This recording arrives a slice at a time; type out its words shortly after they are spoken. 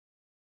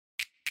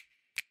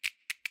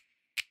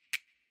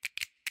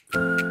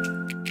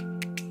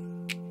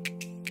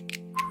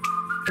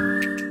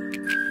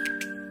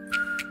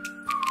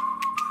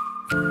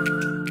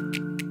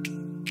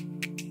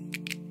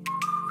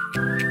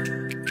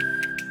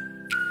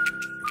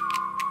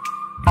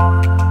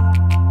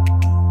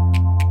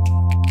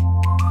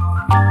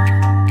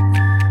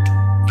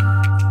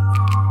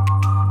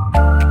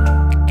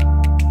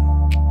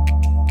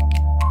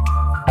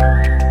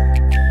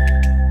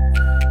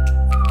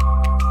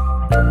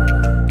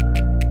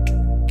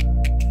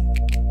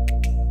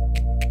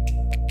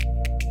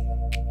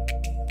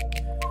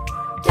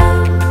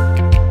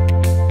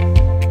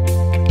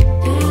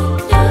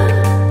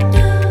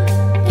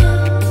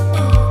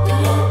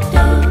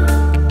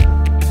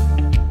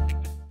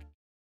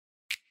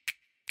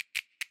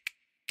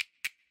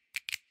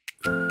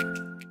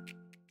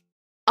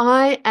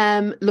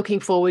am looking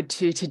forward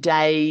to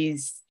chatting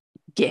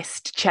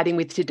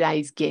with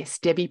today's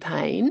guest, Debbie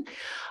Payne.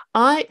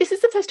 This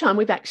is the first time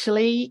we've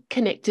actually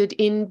connected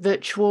in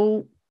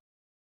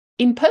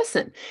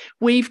person.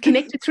 We've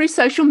connected through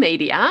social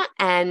media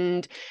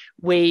and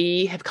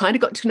we have kind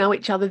of got to know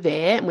each other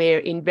there, and we're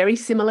in very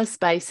similar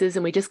spaces,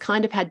 and we just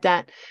kind of had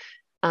that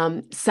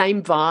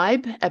same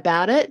vibe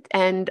about it.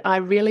 And I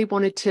really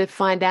wanted to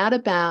find out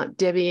about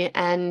Debbie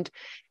and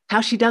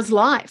how she does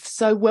life.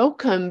 So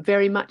welcome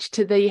very much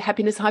to the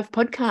Happiness Hive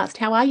podcast.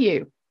 How are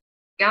you?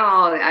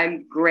 Oh,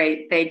 I'm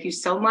great. Thank you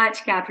so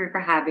much, Catherine, for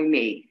having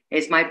me.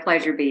 It's my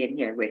pleasure being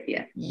here with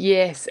you.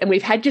 Yes, and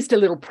we've had just a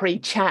little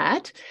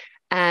pre-chat,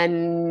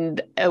 and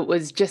it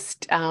was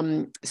just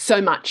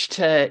so much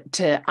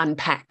to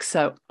unpack.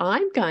 So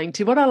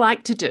what I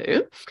like to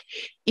do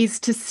is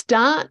to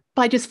start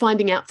by just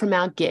finding out from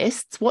our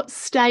guests what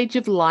stage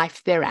of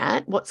life they're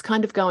at, what's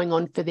kind of going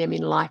on for them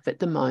in life at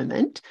the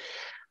moment.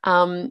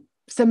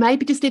 So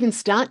maybe just even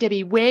start,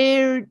 Debbie,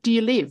 where do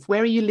you live?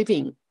 Where are you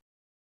living?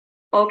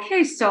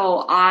 Okay,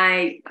 so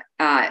I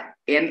am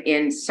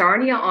in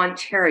Sarnia,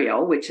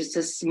 Ontario, which is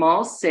a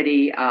small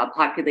city,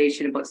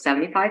 population about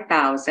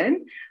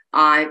 75,000.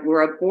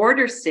 We're a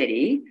border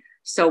city,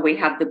 so we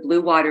have the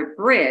Blue Water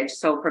Bridge.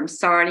 So from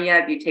Sarnia,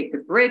 if you take the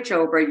bridge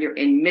over, you're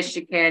in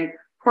Michigan.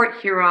 Port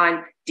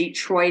Huron,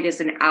 Detroit is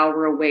an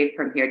hour away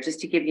from here, just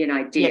to give you an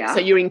idea. Yeah, so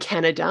you're in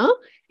Canada.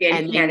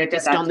 In Canada,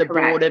 just on the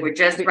border. We're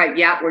just right.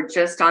 Yeah, we're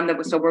just on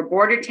the. So we're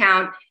border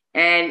town.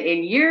 And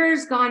in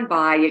years gone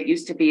by, it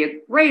used to be a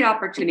great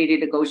opportunity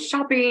to go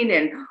shopping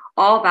and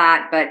all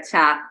that. But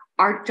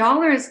our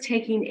dollar is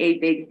taking a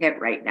big hit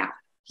right now.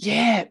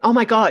 Yeah. Oh,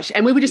 my gosh.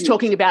 And we were just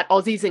talking about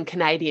Aussies and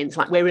Canadians,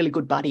 like we're really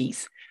good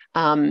buddies.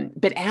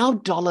 But our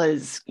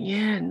dollars,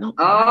 not.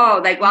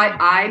 Oh,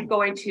 I'm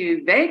going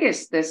to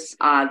Vegas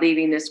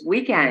leaving this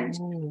weekend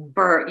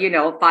for,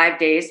 5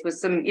 days with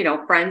some,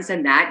 friends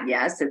and that.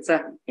 Yes, it's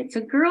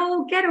a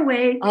girl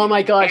getaway. Oh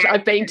my gosh.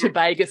 I've been to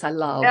Vegas. I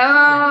love.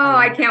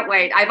 I can't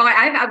wait.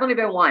 I've only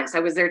been once. I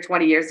was there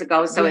 20 years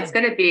ago. So I'm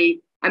going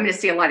to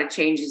see a lot of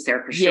changes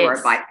there for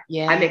sure, but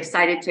I'm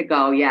excited to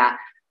go. Yeah.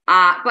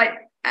 But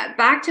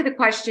back to the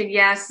question.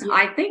 Yes,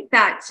 I think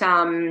that,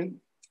 see,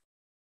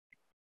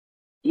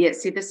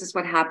 this is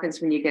what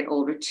happens when you get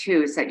older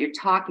too, is that you're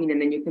talking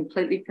and then you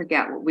completely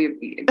forget what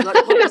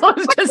I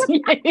was just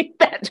making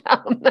that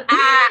down.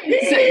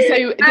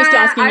 So just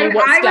asking you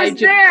what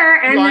stage of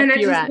life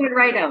you're at. Went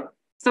right out.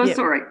 So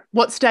sorry.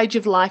 What stage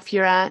of life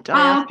you're at? I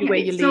asked you where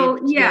you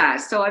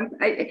live. So I'm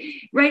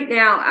right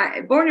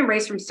now, born and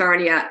raised from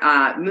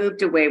Sarnia,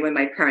 moved away when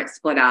my parents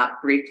split up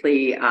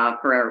briefly I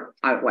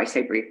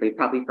say briefly,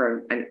 probably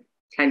for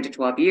 10 to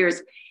 12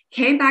 years.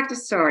 Came back to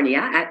Sarnia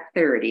at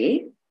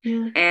 30.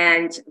 Yeah.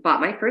 And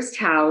bought my first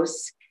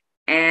house,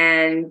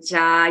 and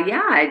I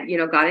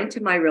got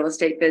into my real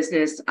estate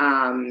business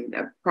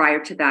prior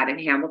to that in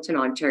Hamilton,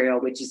 Ontario,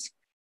 which is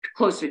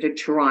closer to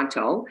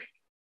Toronto.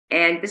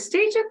 And the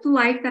stage of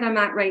life that I'm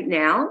at right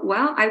now,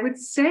 well, I would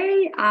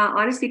say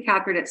honestly,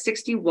 Catherine, at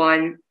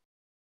 61,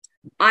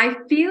 I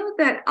feel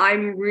that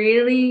I'm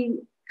really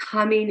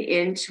coming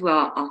into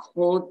a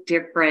whole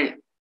different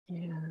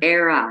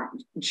era,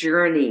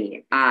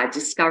 journey,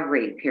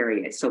 discovery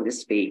period, so to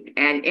speak.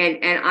 And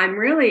I'm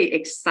really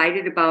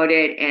excited about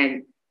it,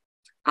 and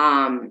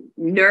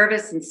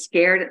nervous and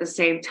scared at the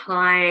same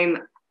time.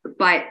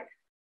 But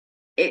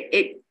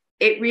it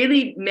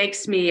really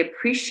makes me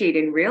appreciate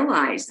and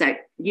realize that,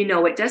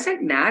 it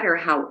doesn't matter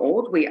how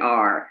old we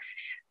are,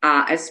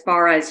 as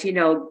far as,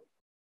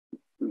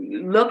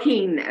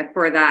 looking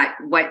for that,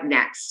 what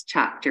next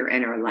chapter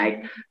in our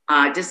life,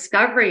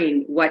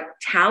 discovering what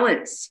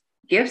talents,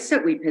 gifts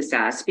that we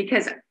possess,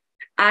 because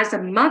as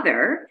a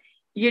mother,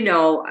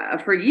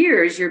 for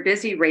years you're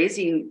busy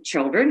raising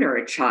children or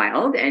a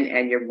child,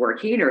 and you're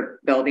working or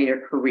building a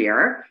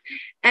career.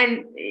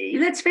 And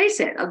let's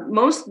face it,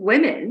 most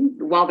women,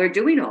 while they're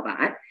doing all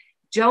that,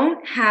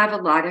 don't have a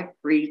lot of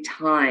free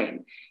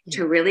time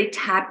to really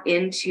tap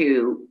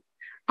into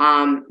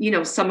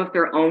some of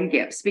their own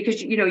gifts,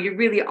 because you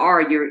really are,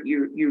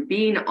 you're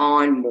being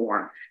on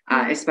more,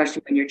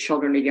 especially when your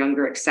children are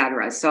younger,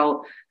 etc.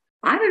 So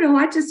I don't know.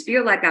 I just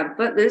feel like I'm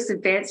footloose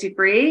and fancy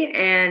free,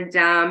 and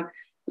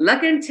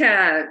looking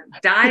to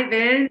dive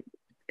in,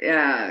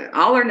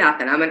 all or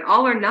nothing. I'm an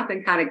all or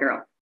nothing kind of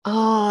girl.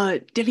 Oh,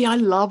 Debbie, I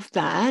love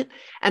that.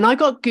 And I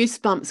got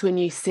goosebumps when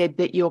you said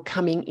that you're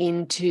coming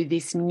into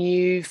this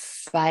new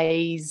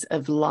phase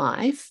of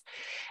life.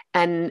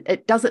 And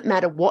it doesn't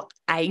matter what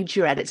age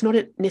you're at. It's not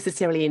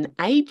necessarily an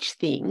age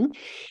thing.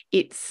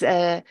 It's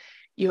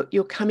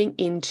you're coming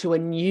into a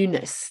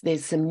newness.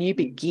 There's some new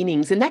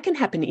beginnings, and that can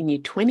happen in your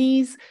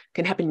 20s,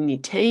 can happen in your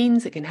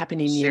teens, it can happen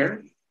in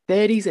your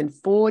 30s and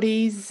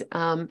 40s.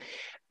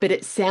 But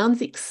it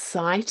sounds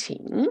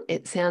exciting.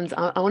 It sounds,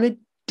 I want to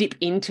dip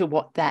into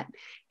what that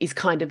is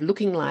kind of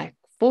looking like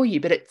for you,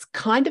 but it's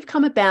kind of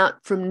come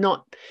about from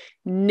not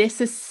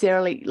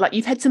necessarily, like,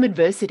 you've had some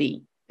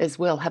adversity as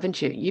well,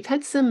 haven't you? You've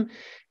had some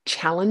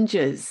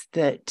challenges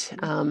that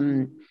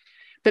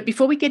But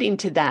before we get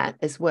into that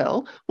as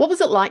well, what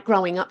was it like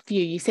growing up for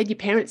you? You said your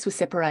parents were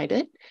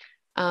separated.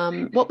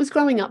 What was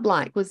growing up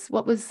like?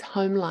 What was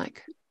home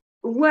like?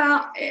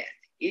 Well,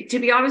 to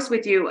be honest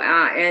with you,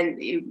 and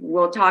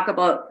we'll talk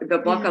about the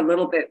book a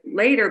little bit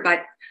later,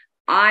 but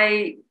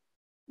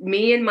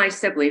me and my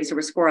siblings, there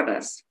was four of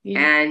us,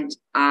 and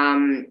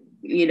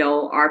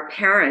our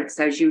parents,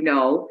 as you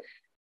know,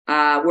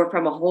 were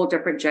from a whole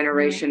different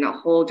generation, a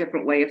whole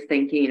different way of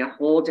thinking, a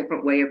whole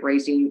different way of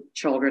raising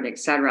children,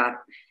 etc.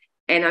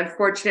 And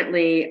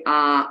unfortunately,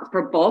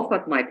 for both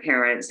of my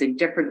parents in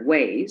different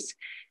ways,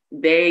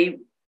 they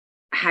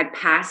had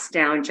passed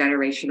down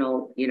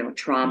generational,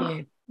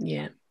 trauma.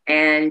 Yeah.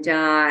 And,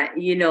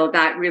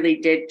 that really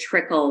did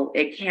trickle.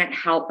 It can't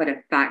help but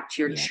affect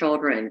your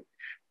children.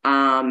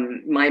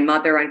 My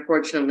mother,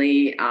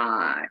 unfortunately,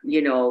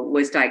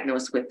 was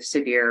diagnosed with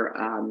severe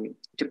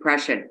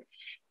depression.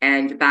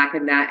 And back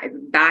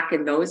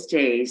in those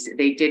days,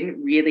 they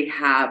didn't really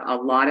have a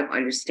lot of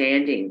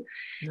understanding.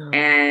 No.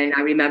 And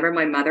I remember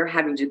my mother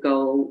having to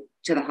go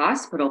to the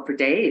hospital for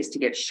days to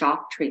get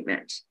shock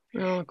treatment.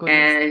 Oh, goodness.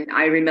 And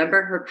I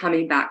remember her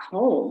coming back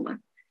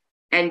home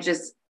and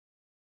just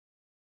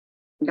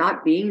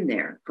not being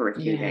there for a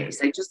few days,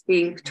 like just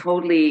being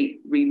totally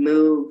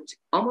removed,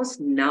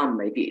 almost numb,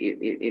 maybe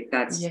if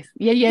that's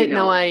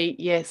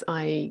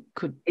I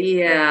could.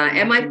 Yeah,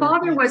 and my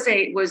father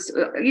wasn't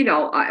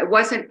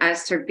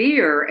as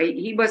severe.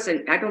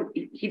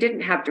 He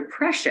didn't have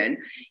depression.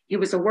 He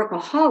was a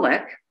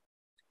workaholic,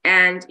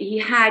 and he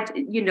had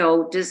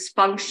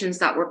dysfunctions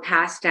that were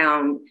passed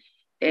down,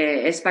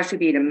 especially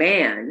being a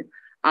man,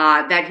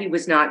 that he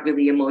was not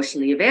really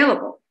emotionally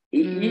available.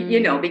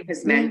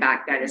 Because men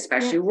back then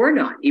especially were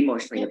not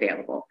emotionally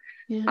available.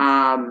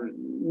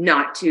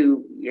 Not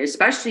to,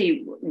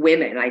 especially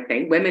women, I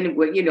think. Women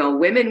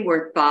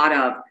were thought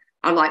of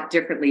a lot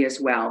differently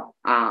as well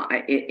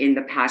in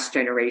the past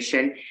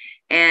generation.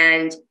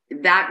 And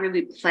that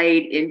really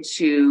played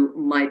into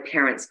my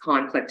parents'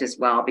 conflict as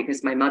well,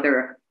 because my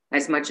mother,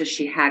 as much as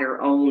she had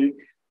her own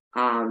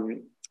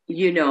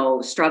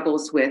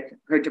struggles with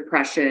her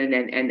depression,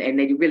 and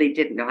they really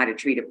didn't know how to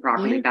treat it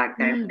properly back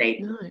then.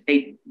 They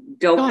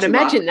don't. God,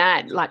 imagine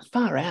that, like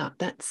far out.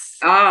 That's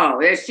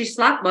she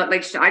slept, but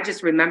I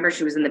just remember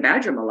she was in the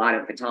bedroom a lot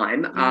of the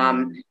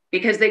time,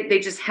 because they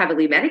just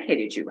heavily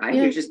medicated you, right?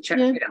 You just check,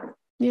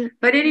 Yeah.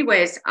 But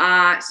anyways,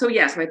 so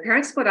yes, my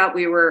parents split up.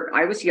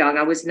 I was young.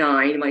 I was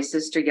 9. My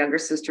younger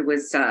sister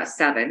was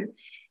 7,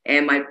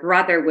 and my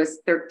brother was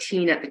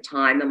 13 at the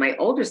time. And my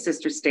older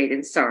sister stayed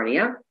in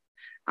Sarnia.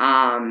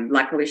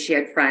 Luckily she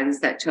had friends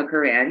that took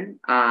her in.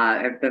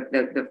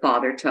 The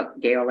father took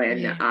Gail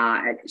in.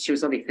 She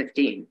was only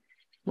 15.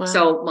 Wow.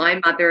 So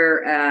my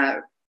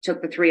mother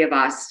took the 3 of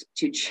us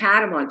to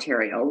Chatham,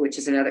 Ontario, which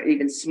is another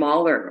even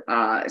smaller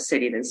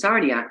city than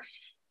Sarnia.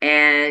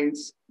 And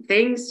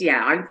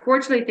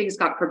unfortunately things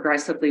got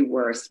progressively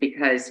worse,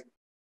 because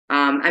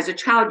as a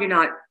child,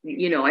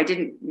 I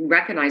didn't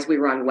recognize we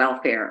were on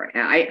welfare.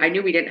 I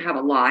knew we didn't have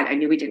a lot. I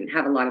knew we didn't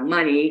have a lot of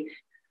money.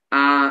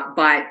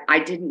 But I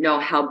didn't know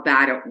how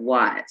bad it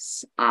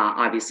was,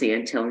 obviously,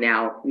 until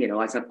now,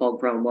 as a full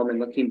grown woman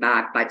looking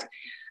back. But,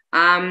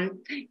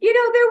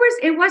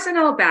 it wasn't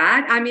all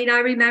bad. I mean, I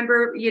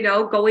remember,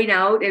 going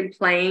out and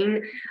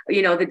playing,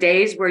 the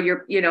days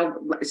where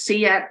see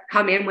ya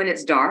come in when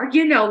it's dark,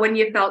 when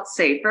you felt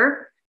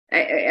safer.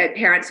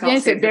 Parents felt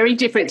safer. Yes, a very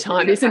different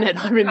time, isn't it?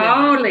 I remember.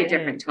 Totally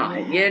different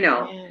time,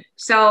 Yeah.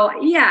 So,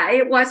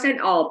 it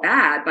wasn't all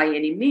bad by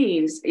any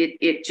means.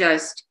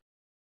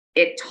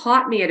 It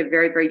taught me at a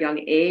very, very young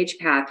age,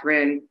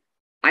 Catherine.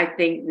 I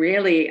think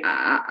really,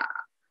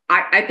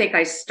 I think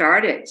I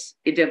started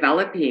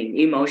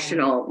developing my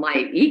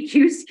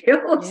EQ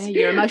skills. Yeah,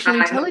 your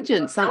emotional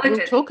intelligence. We'll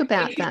talk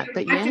about that.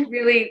 But I had to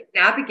really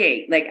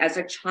navigate, like as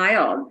a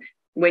child,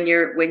 when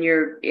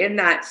you're in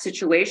that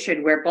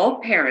situation where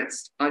both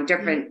parents on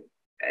different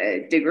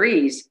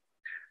degrees,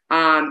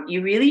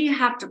 you really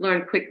have to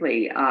learn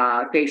quickly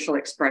facial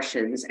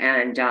expressions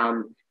and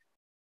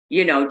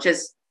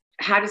just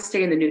how to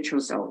stay in the neutral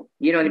zone.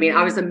 You know what I mean?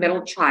 I was a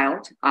middle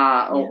child.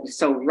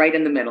 So right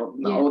in the middle,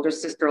 my older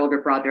sister,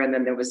 older brother, and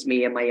then there was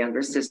me and my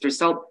younger sister.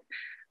 So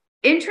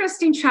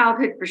interesting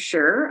childhood for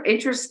sure.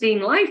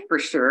 Interesting life for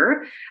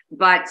sure.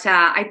 But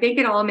I think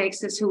it all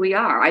makes us who we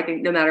are. I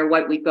think no matter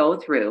what we go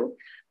through,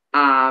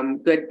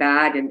 good,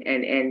 bad, and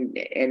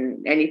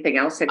anything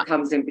else that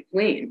comes in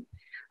between,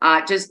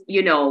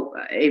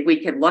 if we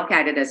can look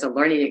at it as a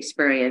learning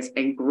experience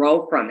and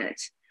grow from it,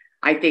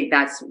 I think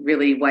that's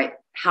really what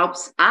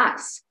helps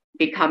us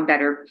become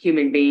better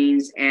human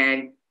beings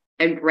and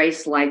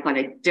embrace life on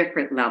a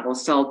different level.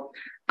 So,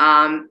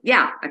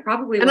 I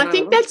probably. And I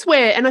think that's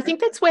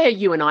where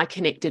you and I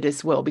connected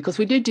as well, because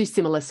we do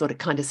similar sort of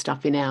kind of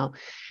stuff in our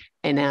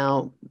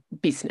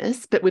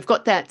business, but we've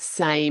got that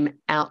same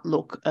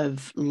outlook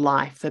of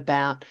life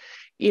about,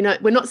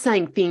 we're not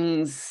saying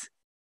things,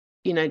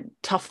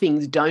 tough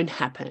things don't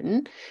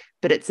happen,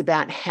 but it's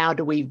about how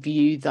do we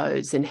view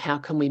those and how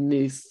can we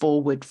move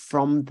forward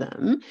from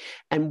them.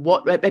 And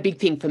what a big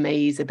thing for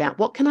me is about,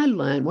 what can I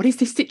learn? What is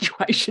this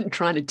situation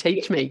trying to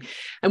teach me?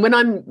 And when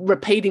I'm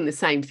repeating the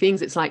same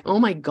things, it's like, oh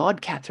my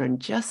God, Catherine,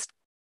 just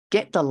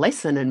get the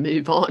lesson and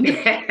move on.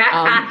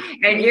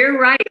 And you're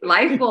right.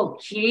 Life will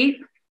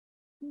keep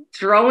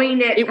throwing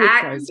it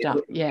at you.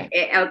 Stuff. Yeah.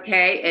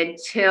 Okay.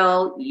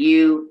 Until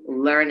you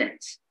learn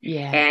it.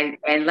 Yeah.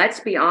 And let's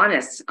be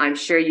honest, I'm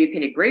sure you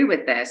can agree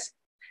with this.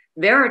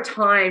 There are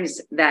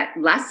times that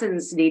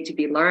lessons need to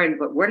be learned,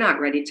 but we're not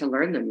ready to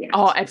learn them yet.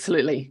 Oh,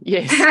 absolutely.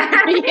 Yes. They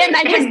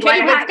just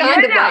keep it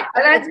kind of like.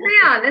 Let's be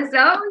honest.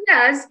 Oh,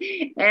 yes.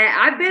 And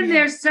I've been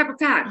there several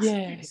times.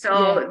 Yeah.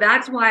 So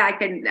that's why I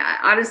can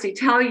honestly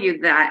tell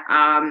you that,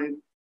 I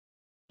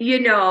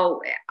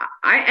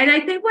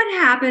think what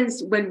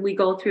happens when we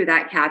go through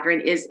that,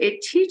 Catherine, is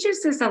it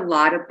teaches us a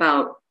lot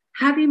about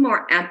having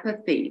more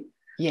empathy.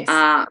 Yes.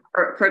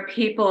 For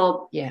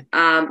people,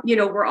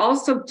 we're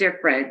also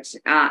different,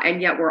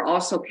 and yet we're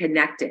also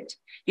connected.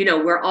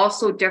 We're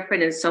also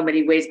different in so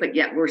many ways, but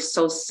yet we're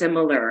so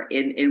similar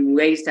in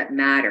ways that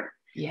matter.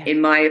 Yeah.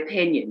 In my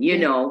opinion,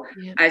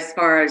 as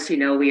far as,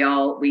 we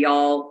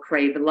all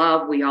crave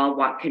love. We all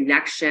want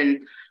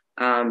connection.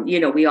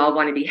 We all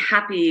want to be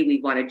happy.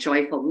 We want a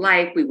joyful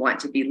life. We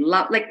want to be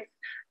loved.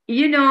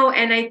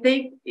 And I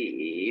think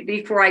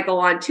before I go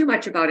on too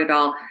much about it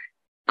all,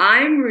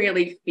 I'm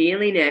really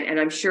feeling it, and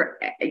I'm sure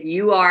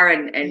you are,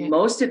 and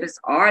most of us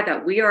are,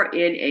 that we are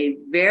in a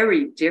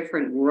very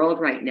different world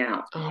right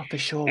now. Oh, for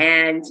sure.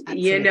 And,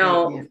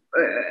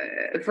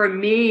 for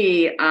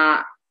me,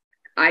 I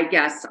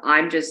guess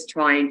I'm just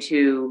trying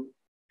to,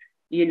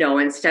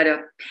 instead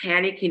of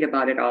panicking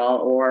about it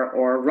all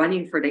or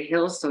running for the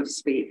hills, so to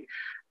speak,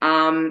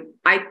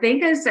 I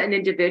think as an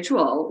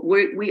individual,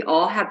 we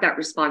all have that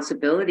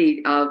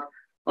responsibility of,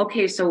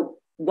 okay, so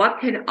what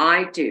can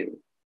I do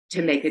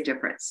to make a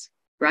difference,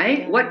 right?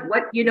 Yeah. What,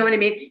 you know what I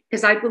mean?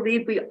 Because I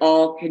believe we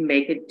all can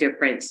make a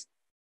difference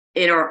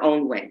in our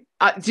own way.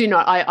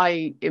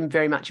 I am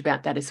very much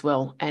about that as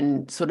well.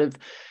 And sort of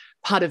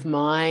part of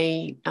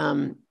my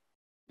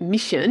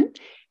mission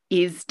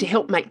is to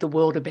help make the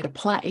world a better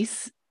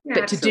place,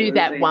 but absolutely.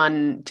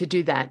 to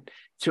do that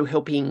through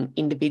helping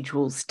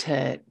individuals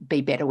to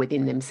be better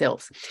within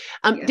themselves.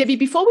 Debbie,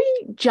 before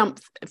we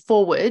jump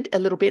forward a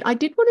little bit, I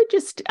did want to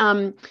just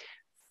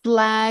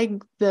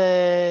flag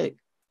the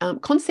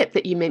concept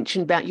that you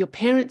mentioned about your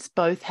parents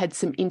both had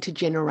some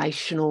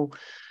intergenerational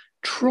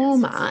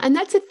trauma. Yes. And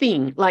that's a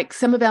thing. Like,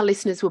 some of our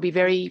listeners will be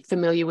very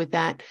familiar with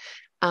that,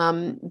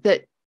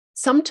 that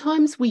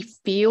sometimes we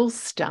feel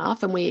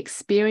stuff and we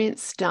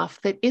experience stuff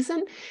that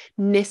isn't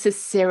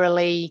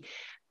necessarily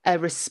a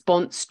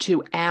response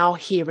to our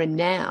here and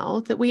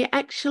now, that we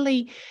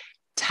actually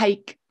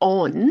take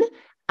on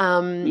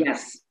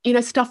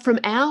stuff from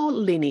our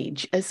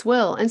lineage as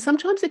well. And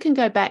sometimes it can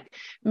go back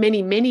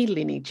many, many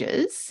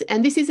lineages.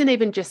 And this isn't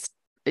even just,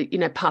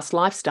 past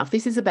life stuff.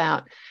 This is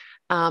about,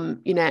 our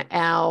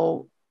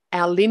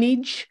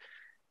lineage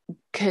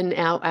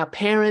our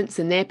parents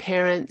and their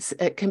parents,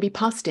 it can be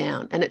passed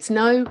down. And it's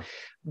no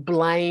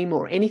blame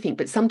or anything,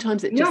 but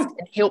sometimes it just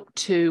can help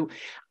to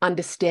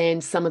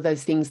understand some of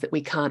those things that we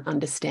can't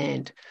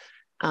understand.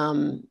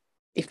 I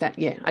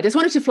just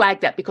wanted to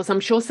flag that, because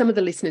I'm sure some of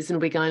the listeners will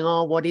be going,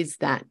 oh, what is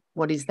that?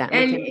 What is that?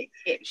 And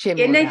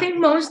I think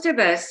most of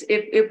us,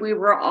 if we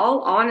were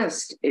all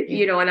honest,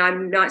 and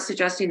I'm not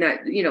suggesting that,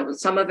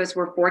 some of us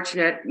were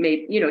fortunate,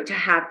 to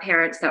have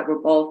parents that were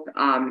both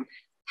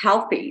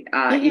healthy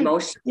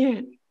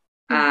emotionally,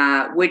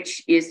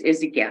 which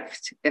is a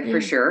gift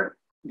for sure.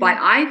 But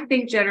I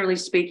think, generally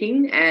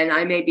speaking, and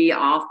I may be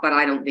off, but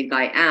I don't think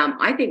I am,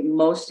 I think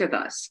most of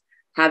us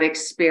have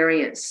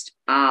experienced,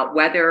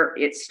 whether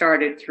it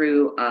started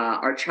through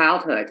our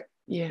childhood,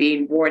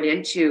 being born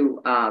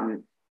into,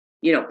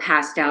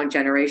 passed down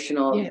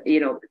generational,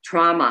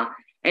 trauma.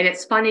 And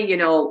it's funny,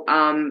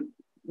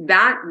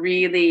 that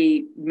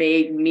really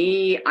made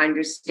me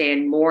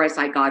understand more as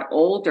I got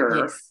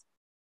older,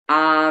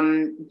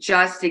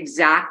 just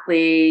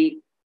exactly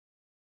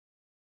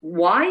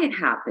why it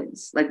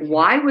happens. Like,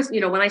 why was,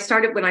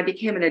 when I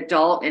became an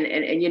adult and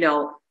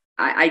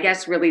I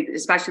guess really,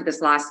 especially this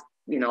last,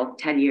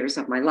 10 years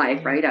of my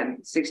life, right? I'm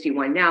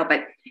 61 now,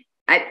 but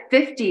at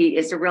 50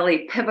 is a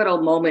really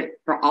pivotal moment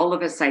for all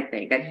of us, I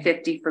think. At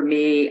 50 for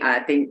me, I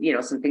think,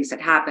 some things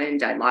that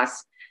happened. I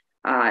lost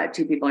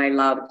 2 people I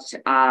loved.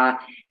 And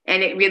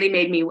it really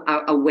made me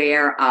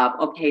aware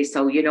of, okay,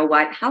 so you know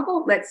what? How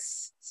about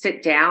let's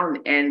sit down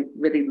and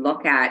really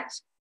look at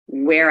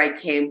where I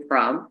came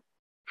from.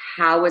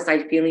 How was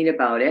I feeling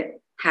about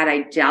it? Had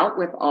I dealt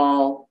with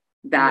all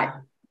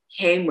that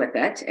came with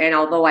it? And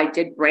although I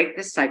did break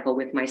the cycle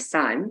with my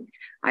son,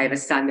 I have a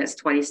son that's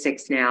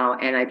 26 now,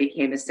 and I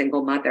became a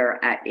single mother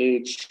at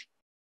age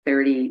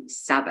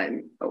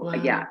 37.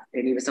 And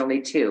he was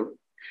only 2.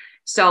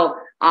 So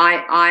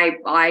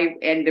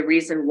and the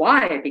reason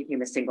why I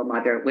became a single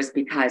mother was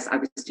because I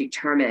was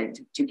determined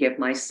to give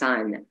my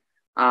son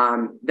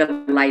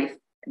the life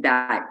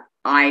that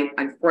I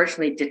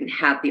unfortunately didn't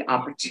have the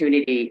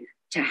opportunity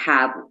to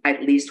have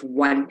at least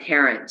one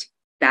parent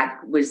that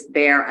was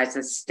there as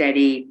a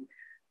steady,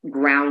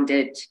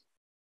 grounded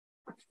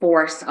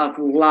force of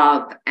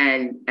love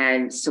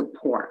and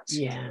support.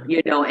 Yeah.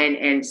 You know,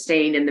 and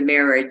staying in the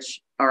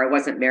marriage, or I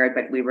wasn't married,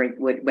 but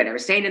whatever,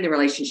 staying in the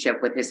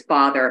relationship with his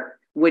father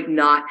would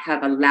not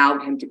have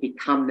allowed him to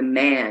become the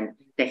man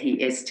that he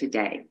is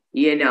today,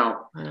 you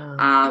know.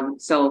 Wow.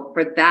 So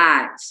for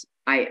that,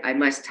 I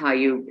must tell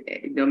you,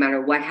 no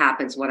matter what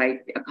happens, what I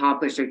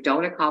accomplish or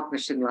don't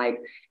accomplish in life,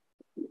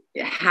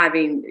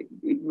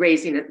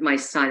 raising my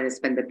son has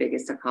been the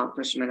biggest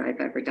accomplishment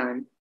I've ever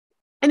done.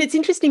 And it's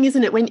interesting,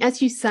 isn't it? When,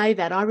 as you say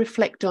that, I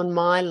reflect on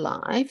my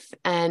life,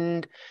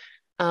 and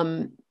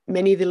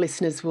many of the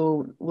listeners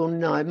will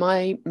know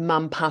my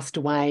mum passed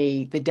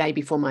away the day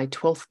before my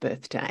 12th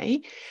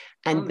birthday.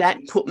 And that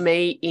put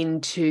me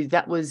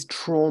that was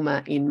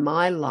trauma in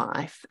my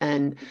life,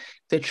 and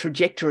the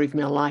trajectory of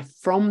my life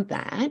from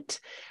that.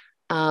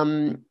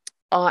 And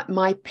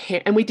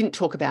we didn't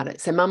talk about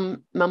it. So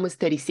mum was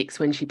 36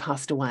 when she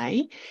passed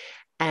away,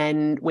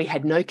 and we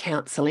had no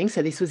counselling.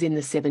 So this was in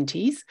the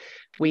 70s.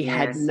 We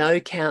had no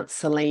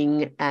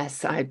counselling.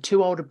 As I had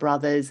two older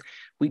brothers,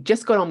 we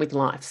just got on with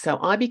life. So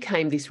I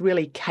became this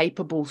really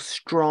capable,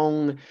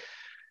 strong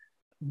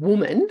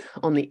woman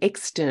on the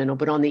external,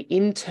 but on the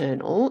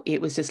internal, it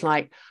was just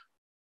like,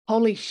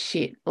 holy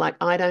shit, like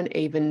I don't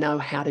even know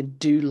how to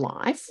do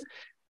life.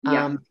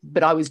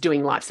 But I was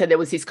doing life. So there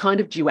was this kind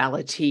of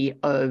duality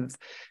of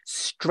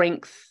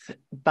strength,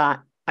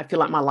 but I feel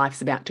like my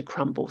life's about to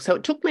crumble. So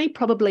it took me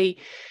probably,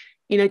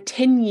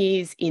 10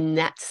 years in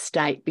that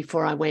state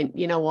before I went,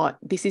 you know what,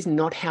 this is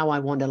not how I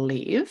want to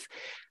live.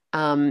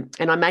 And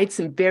I made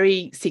some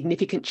very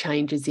significant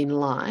changes in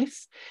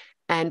life.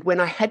 And when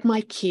I had my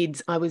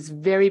kids, I was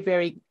very,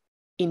 very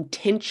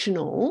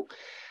intentional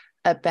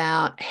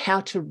about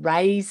how to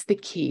raise the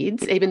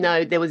kids, even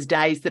though there was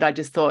days that I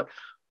just thought,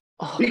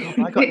 oh, God,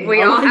 I got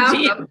no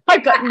idea. I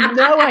got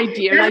no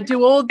idea. And I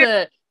do all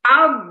the...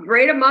 How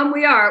great a mom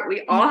we are.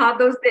 We all have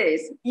those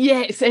days.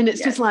 Yes. And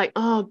it's just like,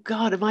 oh,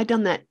 God, have I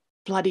done that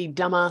bloody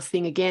dumbass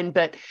thing again?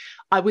 But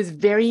I was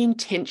very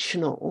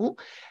intentional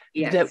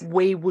that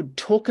we would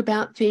talk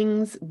about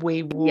things.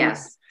 We would...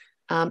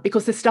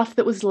 because the stuff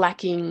that was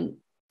lacking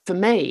for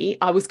me,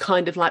 I was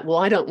kind of like, well,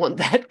 I don't want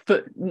that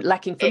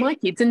lacking for my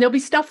kids. And there'll be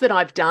stuff that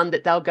I've done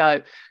that they'll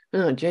go,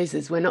 oh,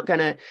 Jesus, we're not going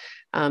to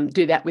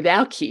do that with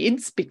our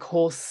kids,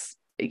 because,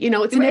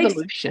 it's an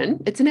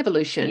evolution. It's an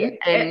evolution.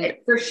 And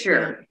for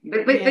sure.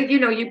 Yeah. But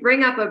you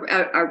bring up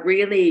a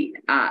really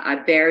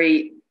a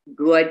very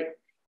good,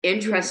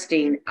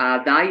 interesting,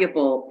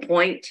 valuable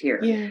point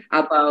here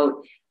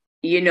about,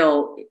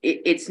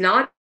 it's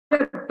not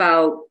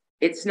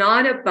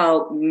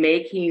about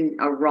making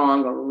a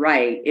wrong or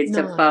right. It's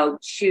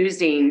about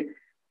choosing,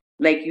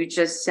 like you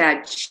just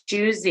said,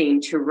 choosing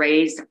to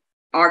raise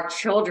our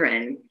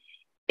children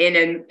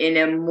in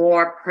a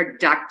more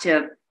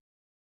productive,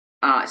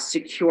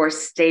 secure,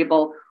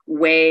 stable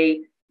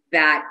way,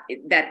 that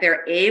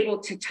they're able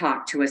to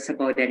talk to us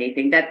about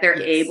anything, that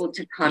they're able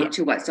to come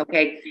to us.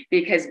 Okay.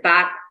 Because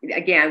back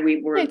again,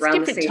 we were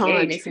around the same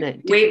age. Isn't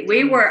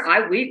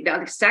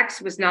it?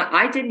 Sex was not,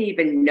 I didn't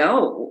even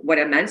know what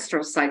a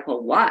menstrual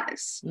cycle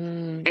was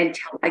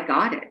until I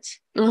got it.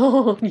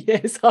 Oh,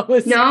 yes. I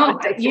was. No,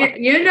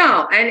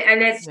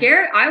 and it's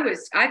scary.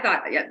 I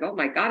thought, oh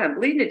my God, I'm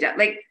bleeding to death.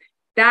 Like,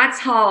 that's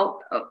how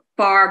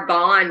far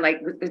gone,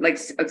 like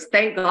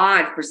thank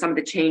God for some of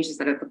the changes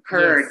that have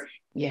occurred.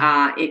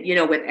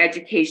 With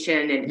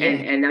education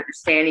and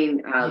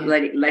understanding,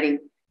 letting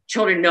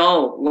children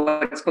know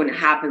what's going to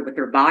happen with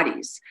their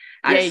bodies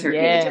at a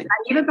certain age.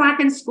 Even back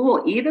in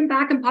school, even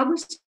back in public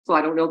school,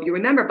 I don't know if you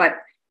remember, but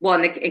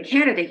in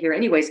Canada here,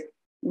 anyways,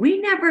 they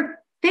never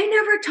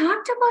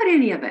talked about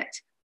any of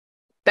it.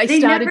 They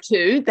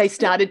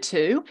started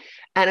to,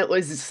 and it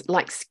was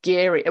like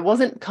scary. It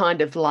wasn't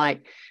kind of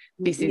like,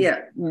 this is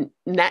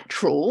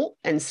natural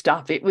and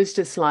stuff. It was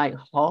just like,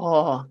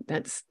 oh,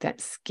 that's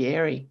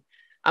scary.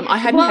 I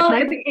hadn't.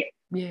 And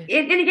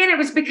again, it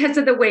was because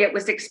of the way it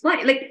was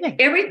explained. Like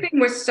everything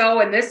was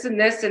so and this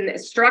and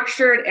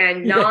structured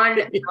and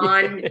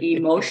non-emotional.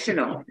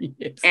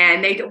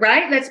 And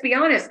let's be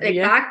honest. Like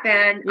back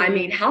then, I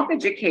mean, health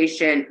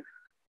education.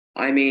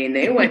 I mean,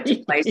 they went to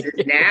places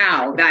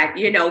now that,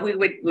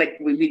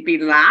 we'd be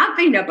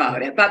laughing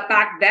about it. But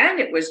back then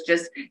it was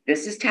just,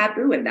 this is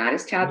taboo and that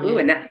is taboo.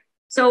 And that.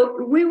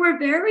 So we were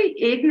very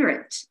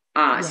ignorant,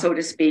 so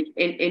to speak,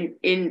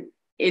 in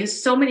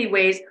so many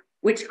ways,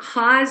 which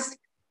caused,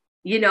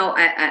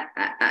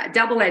 a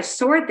double-edged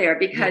sword there,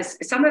 because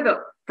some of it,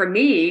 for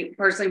me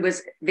personally,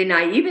 was the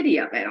naivety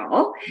of it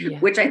all,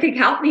 which I think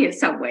helped me in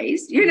some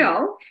ways,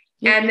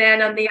 And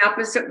then on the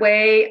opposite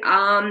way,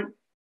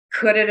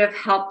 could it have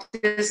helped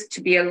us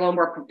to be a little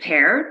more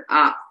prepared?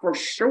 For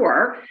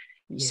sure.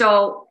 Yeah.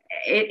 So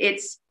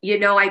it's,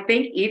 I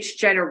think each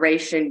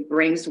generation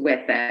brings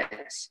with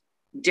it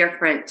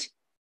different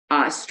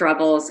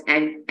struggles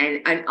and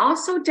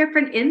also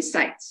different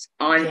insights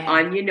on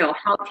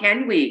how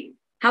can we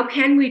How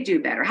can we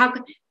do better? How,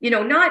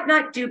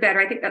 not do better.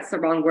 I think that's the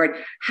wrong word.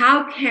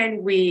 How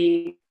can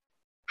we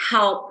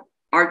help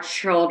our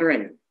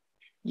children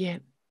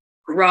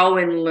grow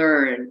and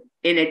learn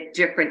in a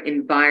different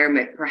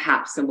environment,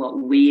 perhaps, than what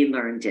we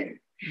learned in?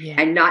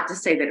 And not to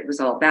say that it was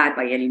all bad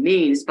by any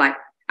means, but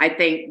I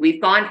think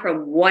we've gone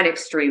from one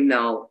extreme,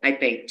 though, I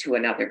think, to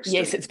another extreme.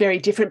 Yes, it's very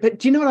different. But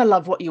do you know what I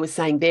love what you were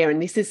saying there? And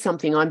this is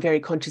something I'm very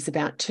conscious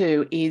about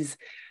too, is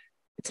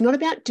it's not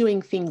about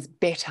doing things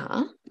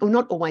better, or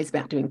not always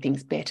about doing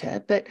things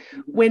better, but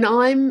when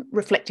I'm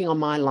reflecting on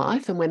my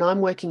life and when I'm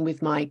working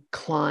with my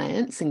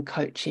clients and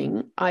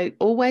coaching, I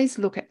always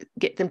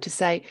get them to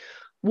say,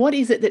 what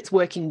is it that's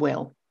working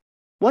well?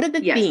 What are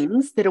the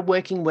things that are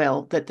working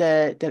well, that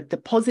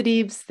the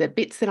positives, the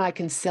bits that I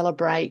can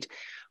celebrate?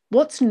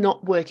 What's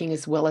not working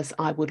as well as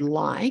I would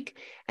like?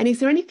 And is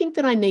there anything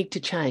that I need to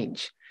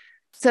change?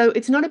 So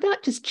it's not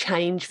about just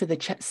change for the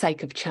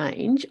sake of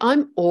change.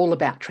 I'm all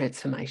about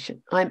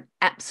transformation. I'm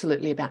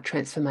absolutely about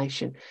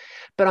transformation,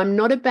 but I'm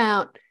not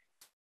about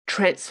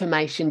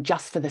transformation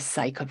just for the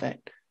sake of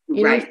it.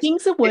 You know, if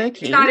things are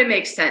working. It's got to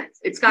make sense.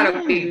 It's got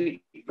to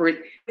be, because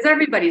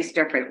everybody's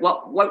different.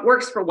 What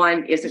works for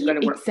one isn't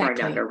going to work for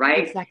another,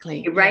 right?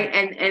 Exactly. Right.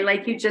 And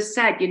like you just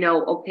said,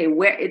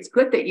 where it's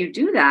good that you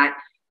do that,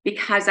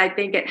 because I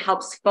think it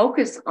helps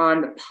focus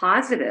on the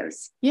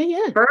positives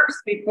first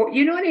before,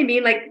 you know what I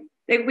mean? Like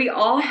we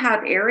all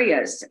have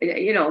areas,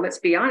 let's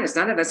be honest,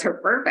 none of us are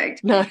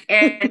perfect. No.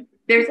 And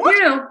there's,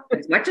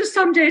 as much as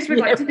some days we'd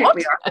like to think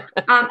we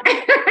are.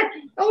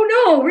 Oh,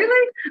 no,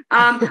 really?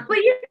 But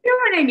you know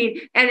what I mean?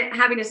 And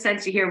having a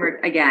sense of humor,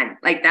 again,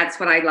 like that's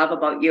what I love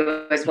about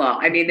you as well.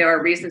 I mean, there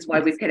are reasons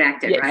why we've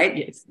connected, right?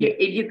 Yes.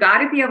 You got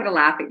to be able to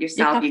laugh at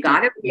yourself. You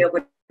got to be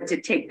able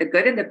to take the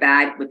good and the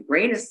bad with a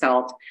grain of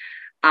salt.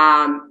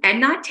 And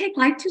not take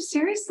life too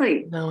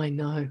seriously. No, I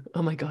know.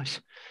 Oh my gosh.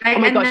 Right? Oh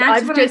my and gosh.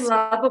 that's what I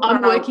love about.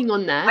 I'm working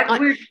on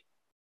that.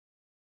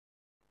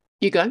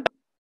 You go.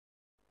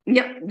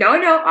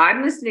 No,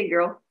 I'm listening,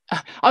 girl.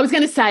 I was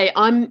going to say,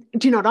 I'm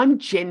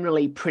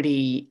generally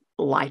pretty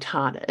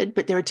lighthearted,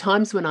 but there are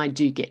times when I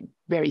do get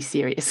very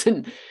serious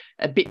and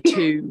a bit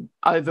too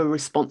over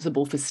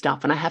responsible for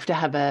stuff. And I have to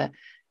have a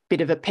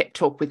bit of a pep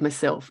talk with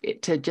myself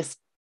to just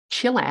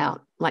chill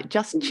out,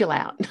 chill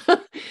out.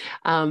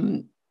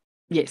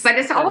 Yes. But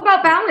it's all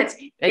about balance.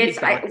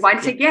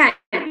 Once again,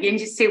 you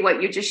just see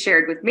what you just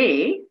shared with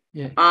me.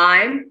 Yeah.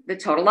 I'm the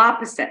total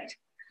opposite.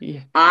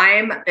 Yeah.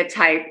 I'm the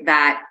type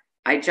that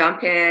I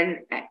jump in,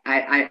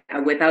 I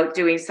without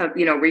doing some,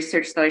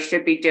 research that I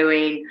should be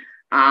doing.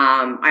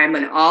 I'm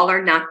an all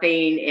or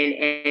nothing.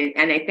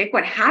 And I think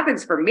what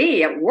happens for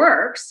me, it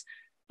works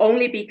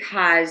only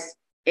because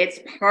it's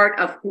part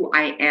of who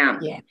I am.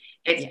 Yeah.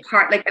 It's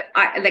part,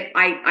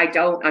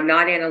 I'm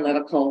not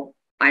analytical.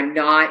 I'm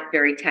not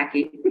very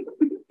techy.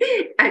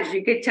 As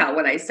you could tell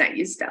when I sent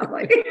you stuff,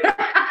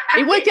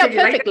 it worked out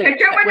perfectly.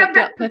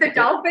 The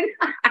dolphin.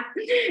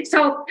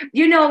 So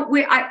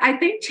I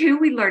think too,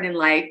 we learn in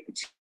life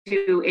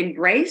to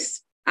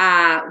embrace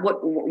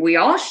what we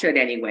all should,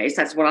 anyways.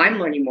 That's what I'm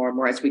learning more and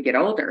more as we get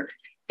older,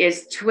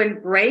 is to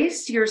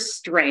embrace your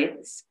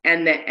strengths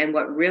and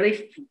what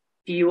really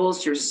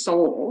fuels your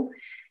soul,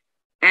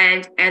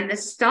 and the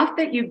stuff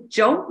that you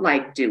don't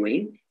like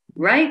doing.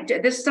 Right?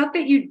 The stuff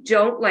that you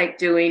don't like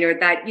doing, or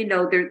that,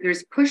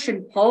 there's push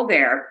and pull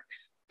there.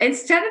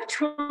 Instead of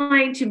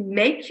trying to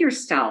make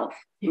yourself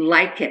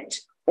like it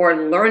or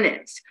learn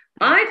it,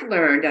 I've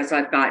learned as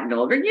I've gotten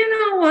older, you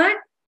know what?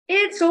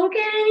 It's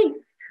okay.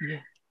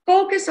 Yeah.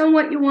 Focus on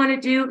what you want to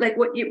do, like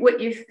what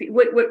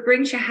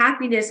brings you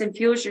happiness and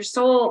fuels your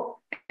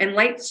soul and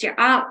lights you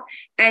up,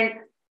 and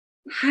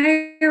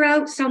hire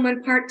out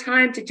someone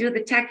part-time to do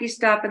the techie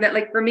stuff. And that,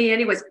 like, for me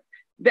anyways,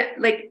 that,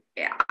 like,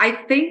 I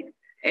think,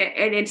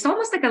 and it's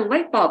almost like a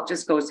light bulb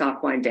just goes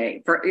off one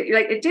day, for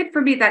like it did for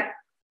me, that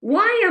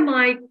why am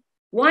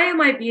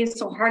I being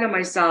so hard on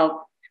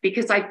myself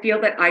because I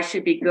feel that I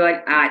should be good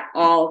at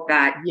all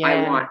that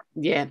I want.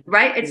 Yeah.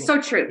 Right. It's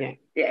so true.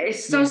 Yeah.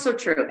 It's so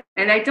true.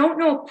 And I don't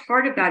know if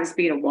part of that is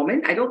being a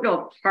woman. I don't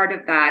know if part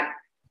of that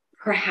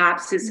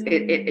perhaps is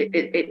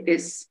it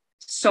is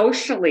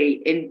socially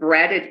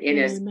inbred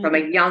in us from a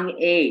young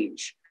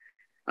age,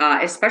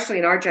 especially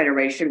in our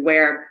generation,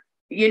 where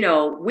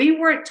we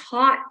weren't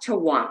taught to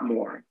want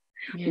more.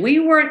 Yeah. We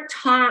weren't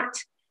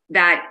taught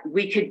that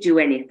we could do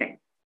anything.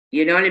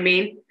 You know what I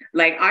mean?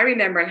 Like, I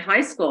remember in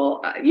high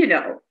school,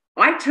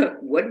 I took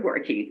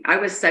woodworking. I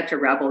was such a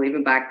rebel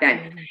even back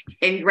then.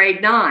 In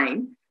grade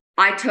 9,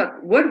 I took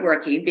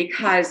woodworking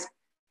because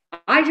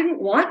I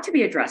didn't want to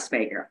be a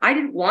dressmaker. I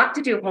didn't want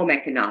to do home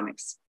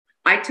economics.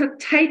 I took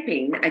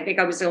typing. I think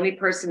I was the only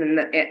person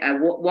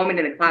woman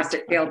in the class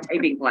that failed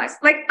typing class.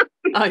 Like,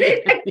 I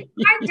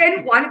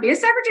didn't want to be a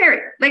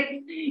secretary.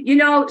 Like,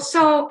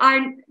 so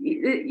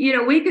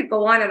we could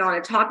go on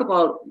and talk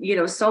about,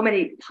 so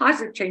many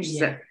positive changes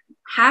that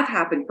have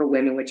happened for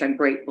women, which I'm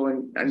grateful,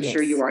 and I'm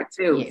sure you are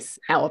too. Yes.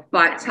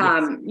 But,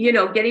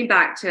 getting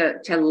back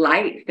to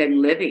life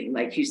and living,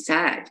 like you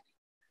said,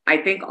 I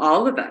think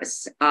all of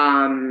us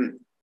are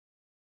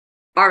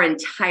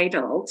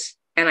entitled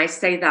and I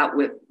say that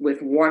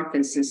with warmth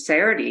and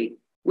sincerity,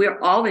 we're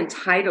all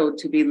entitled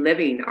to be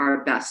living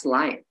our best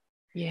life.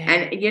 Yeah.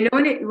 And,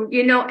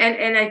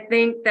 and I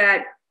think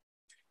that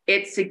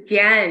it's,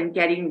 again,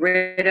 getting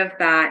rid of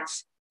that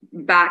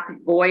back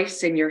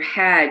voice in your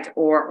head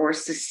or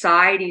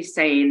society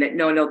saying that,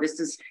 no, this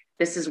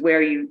is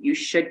where you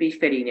should be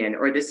fitting in,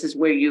 or this is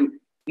where you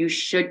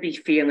should be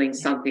feeling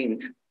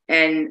something.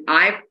 And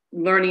I'm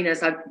learning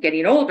as I'm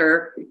getting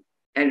older,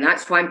 and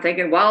that's why I'm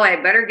thinking, well, I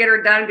better get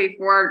her done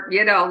before,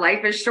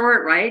 life is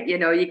short, right?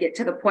 You get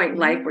to the point in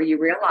life where you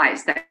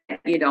realize that,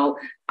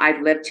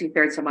 I've lived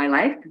 2/3 of my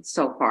life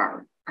so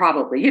far,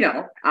 probably,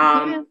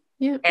 and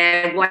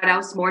what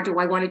else more do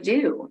I want to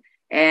do?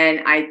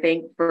 And I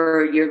think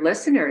for your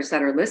listeners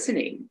that are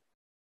listening,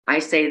 I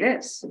say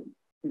this,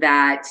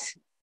 that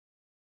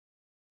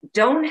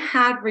don't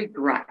have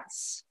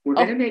regrets. We're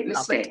going to make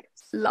mistakes.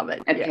 Love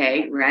it.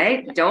 Okay,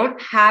 right?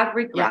 Don't have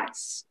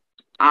regrets.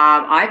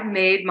 I've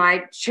made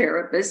my share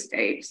of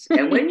mistakes.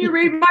 And when you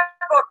read my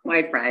book,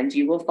 my friend,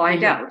 you will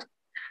find out.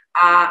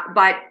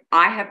 But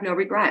I have no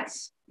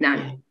regrets.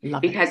 None.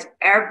 Because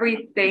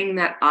everything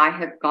that I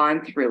have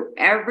gone through,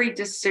 every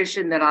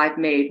decision that I've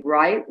made,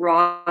 right,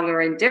 wrong,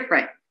 or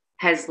indifferent,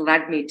 has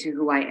led me to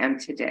who I am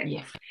today.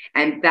 Yes.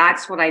 And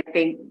that's what I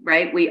think,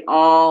 right? We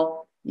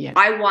all,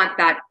 I want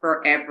that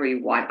for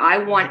everyone. I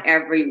want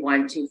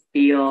everyone to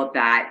feel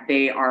that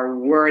they are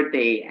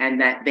worthy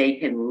and that they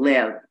can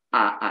live,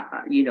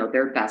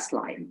 their best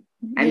life.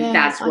 And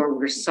that's where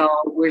we're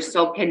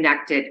so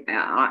connected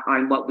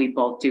on what we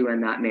both do in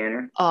that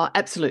manner. Oh,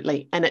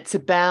 absolutely. And it's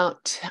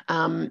about,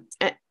 and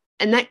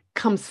that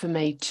comes for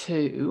me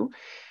too.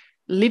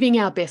 Living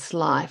our best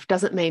life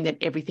doesn't mean that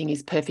everything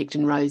is perfect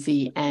and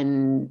rosy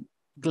and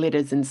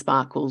glitters and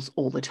sparkles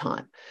all the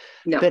time.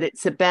 No. But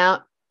it's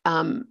about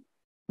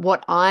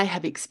what I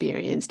have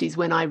experienced is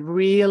when I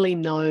really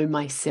know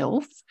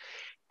myself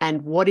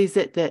and what is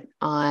it that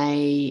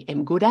I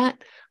am good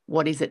at,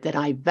 what is it that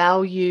I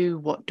value,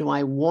 what do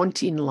I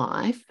want in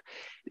life,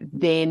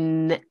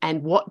 then,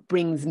 and what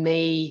brings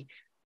me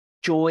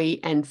joy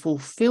and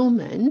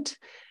fulfillment.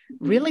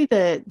 Really,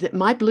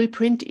 my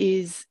blueprint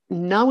is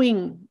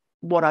knowing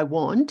what I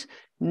want,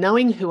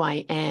 knowing who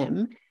I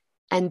am,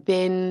 and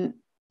then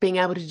being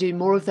able to do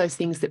more of those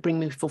things that bring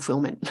me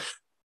fulfillment.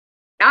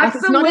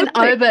 Absolutely.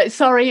 It's not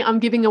sorry, I'm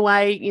giving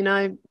away,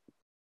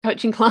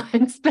 coaching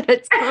clients, but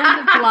it's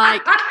kind of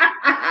like,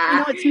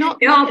 it's not.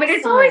 No, but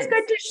it's always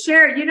good to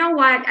share. You know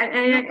what?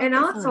 And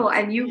also,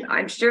 and you,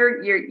 I'm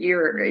sure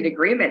you're in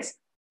agreement.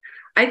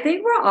 I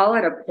think we're all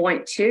at a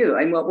point too,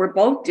 and what we're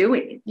both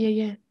doing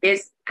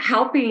is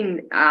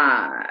helping.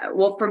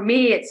 Well, for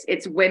me,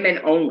 it's women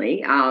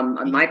only.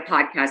 My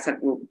podcast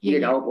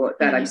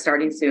that I'm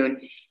starting soon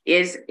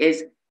is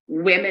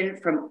women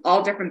from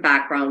all different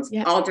backgrounds,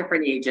 all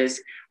different ages,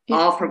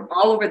 all from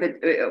all over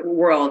the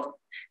world,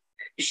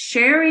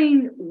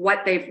 sharing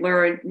what they've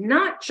learned,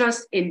 not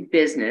just in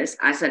business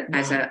as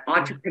an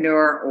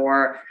entrepreneur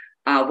or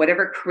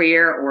whatever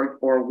career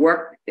or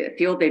work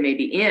field they may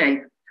be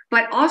in,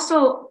 but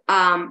also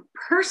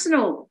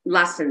personal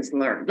lessons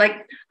learned.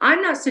 Like,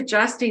 I'm not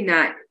suggesting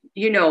that,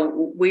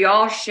 we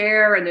all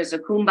share and there's a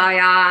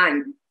kumbaya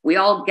and we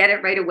all get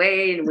it right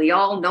away and we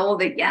all know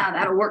that,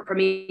 that'll work for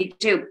me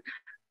too.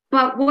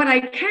 But what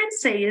I can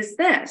say is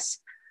this: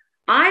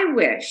 I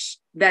wish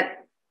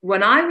that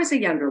when I was a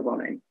younger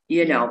woman,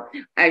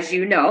 as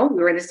you know,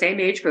 we were in the same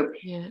age group,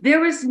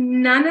 there was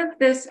none of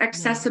this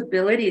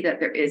accessibility that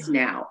there is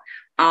now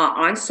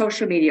on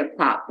social media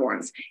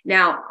platforms.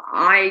 Now,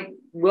 I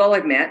will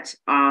admit,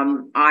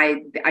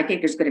 I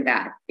think there's good and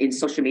bad in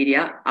social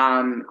media.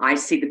 I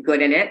see the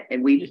good in it,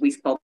 and we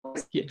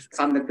focus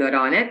on the good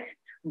on it.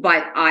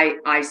 But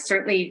I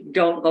certainly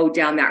don't go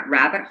down that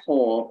rabbit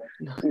hole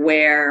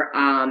where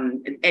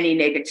any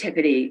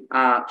negativity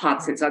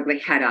pops its ugly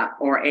head up,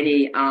 or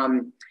any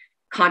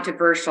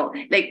controversial,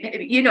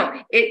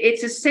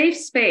 it's a safe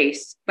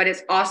space, but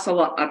it's also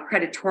a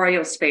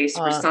predatorial space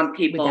for some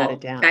people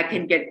that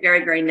can get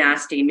very, very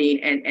nasty, mean,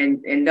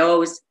 and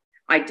those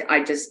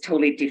I just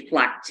totally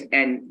deflect.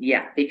 And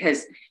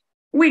because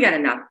we got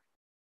enough.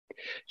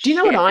 Do you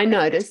know what I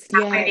noticed?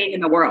 Happening in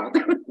the world.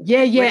 And do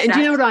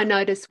you know what I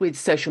noticed with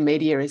social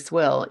media as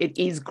well? It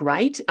is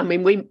great. I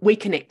mean, we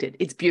connected.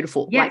 It's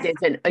beautiful. Yes.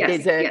 Like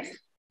there's a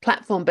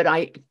platform, but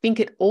I think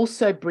it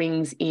also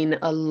brings in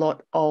a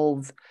lot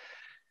of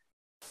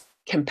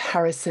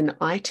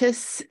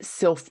comparisonitis,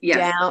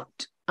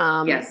 self-doubt,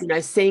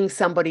 seeing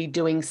somebody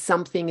doing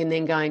something and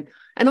then going,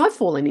 and I've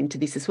fallen into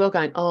this as well,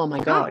 going, oh my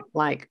God,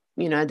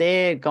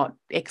 they've got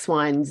X,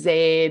 Y, and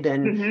Z,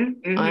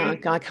 and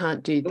I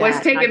can't do that. What's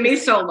taking me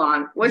so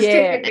long? What's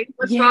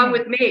wrong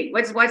with me?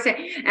 What's it?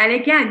 And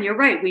again, you're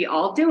right. We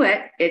all do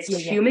it. It's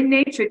human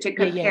nature to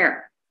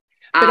compare.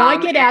 But I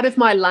get out of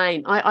my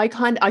lane.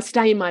 I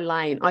stay in my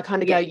lane. I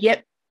kind of go,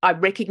 I'm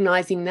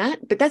recognizing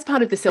that, but that's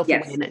part of the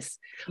self-awareness.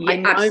 I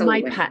know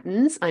my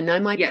patterns.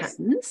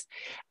 Patterns,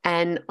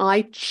 and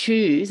I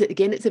choose,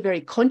 again, it's a very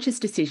conscious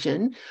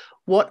decision,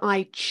 what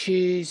I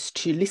choose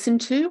to listen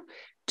to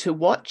to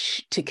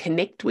watch, to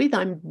connect with.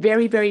 I'm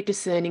very, very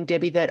discerning,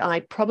 Debbie, that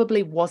I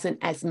probably wasn't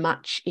as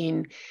much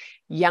in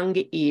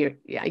younger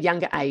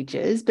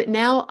ages, but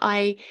now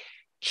I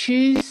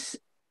choose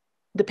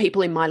the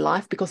people in my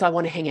life because I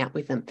want to hang out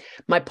with them.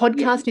 My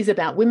podcast is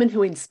about women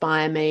who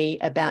inspire me,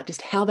 about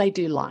just how they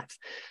do life.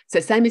 So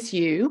same as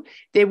you,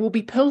 there will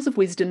be pearls of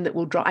wisdom that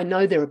will drop. I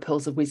know there are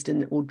pearls of wisdom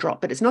that will drop,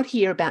 but it's not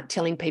here about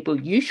telling people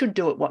you should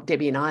do it what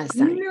Debbie and I are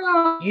saying.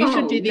 No, you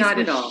should do this. Not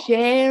we at all.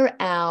 Share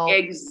our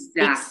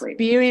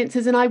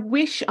experiences. And I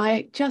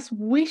just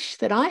wish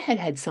that I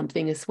had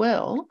something as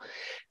well,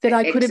 that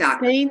I could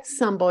have seen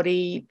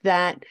somebody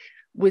that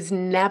was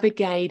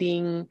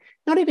navigating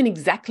not even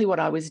exactly what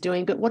I was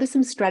doing, but what are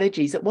some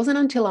strategies? It wasn't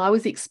until I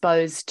was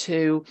exposed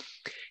to,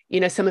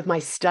 some of my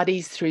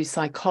studies through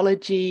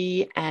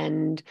psychology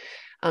and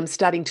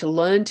starting to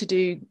learn to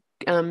do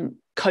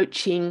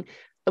coaching.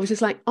 I was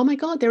just like, oh my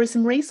God, there are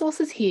some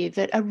resources here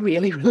that are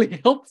really,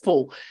 really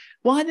helpful.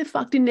 Why the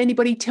fuck didn't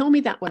anybody tell me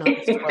that when I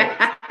was 12?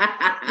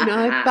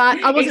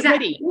 But I wasn't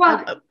ready.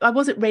 I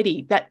wasn't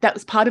ready. That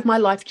was part of my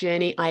life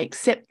journey. I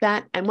accept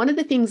that. And one of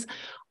the things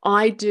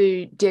I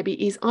do,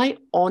 Debbie, is I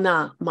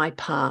honor my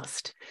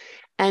past.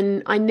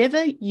 And I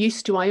never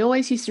used to. I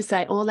always used to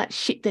say, oh, that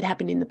shit that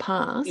happened in the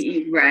past.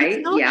 Right.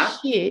 It's not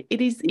shit.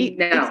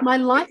 It's my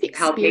life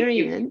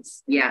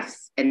experience.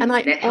 Yes. And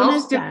it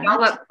helps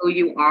develop who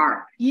you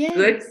are. Yes.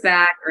 Good,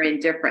 bad, or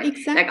indifferent.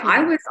 Exactly.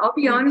 Like I'll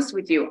be honest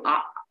with you.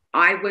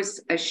 I was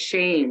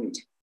ashamed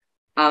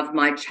of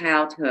my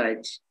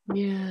childhood.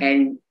 Yeah.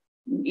 And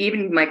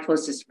even my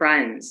closest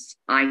friends,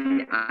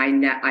 I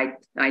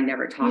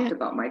never talked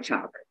about my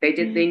childhood.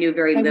 They knew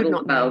very little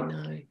about.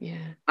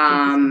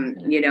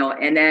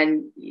 And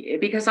then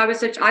because I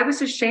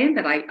was ashamed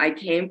that I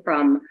came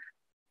from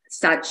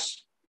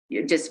such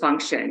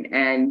dysfunction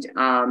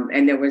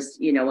and there was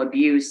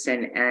abuse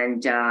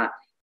and I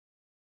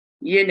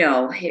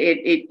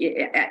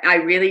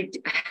really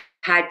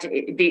had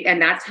to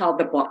and that's how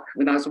the book,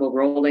 we might as well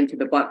roll into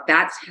the book.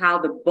 That's how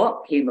the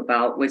book came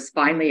about, was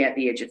finally at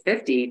the age of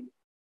 50.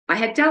 I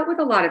had dealt with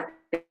a lot of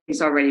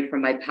things already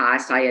from my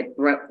past. I had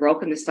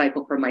broken the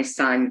cycle for my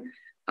son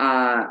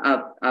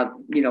of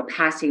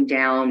passing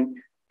down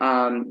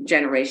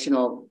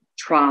generational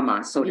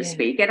trauma, so to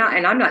speak. And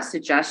I'm not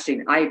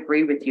suggesting, I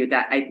agree with you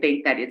that I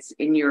think that it's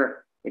in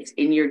your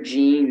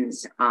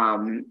genes.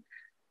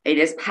 It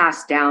is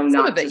passed down,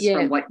 not just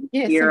from what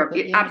you hear.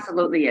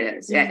 Absolutely it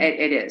is.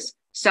 It is.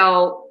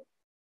 So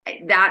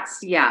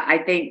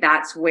I think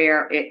that's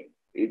where it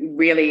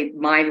really,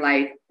 my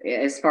life,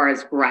 as far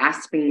as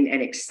grasping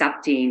and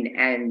accepting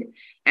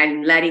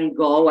and letting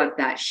go of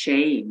that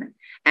shame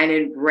and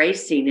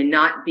embracing and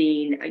not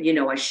being,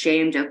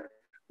 ashamed of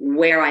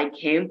where I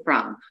came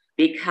from,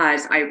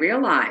 because I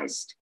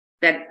realized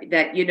that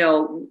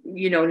no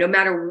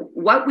matter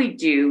what we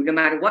do, no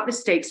matter what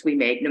mistakes we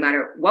make, no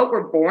matter what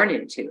we're born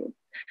into,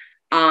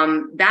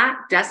 that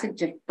doesn't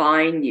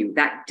define you.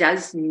 That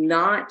does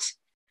not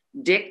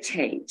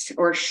dictate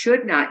or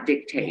should not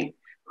dictate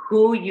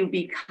who you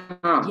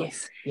become.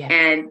 Yes. Yeah.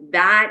 And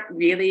that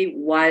really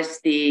was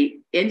the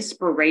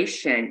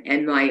inspiration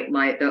and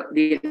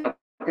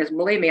because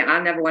believe me,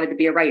 I never wanted to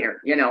be a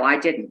writer. I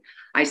didn't.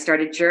 I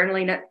started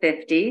journaling at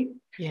 50.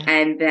 Yeah.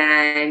 And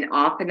then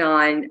off and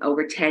on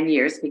over 10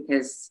 years,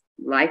 because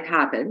life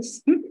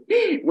happens.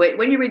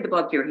 When you read the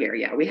book, you're here.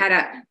 Yeah. We had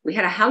a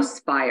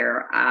house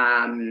fire.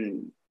 I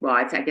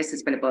guess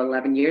it's been about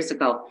 11 years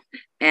ago.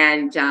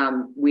 And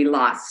we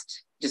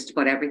lost just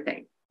about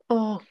everything.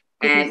 Oh,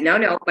 and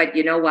no, but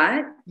you know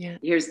what? Yeah.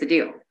 Here's the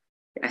deal.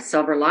 A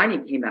silver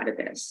lining came out of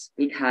this,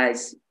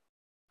 because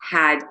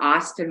had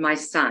Austin, my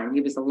son,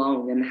 he was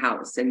alone in the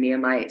house, and me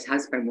and my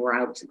ex-husband were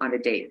out on a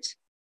date.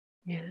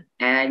 Yeah.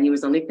 And he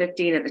was only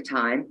 15 at the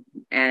time.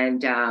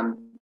 And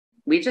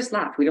we just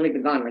left. We'd only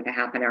been gone like a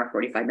half an hour,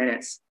 45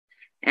 minutes.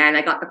 And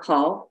I got the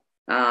call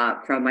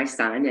from my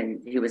son, and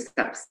he was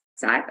upset.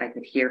 I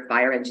could hear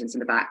fire engines in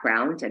the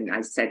background. And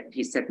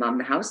he said, Mom,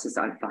 the house is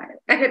on fire.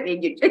 And I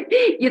mean,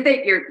 you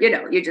think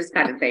you just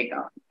kind of think,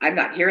 oh, I'm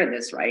not hearing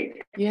this right.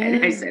 Yeah.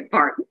 And I said,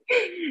 pardon.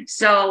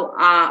 So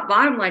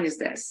bottom line is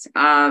this,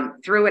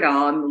 through it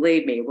all, and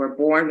believe me, we're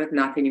born with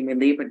nothing and we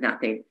leave with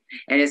nothing.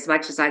 And as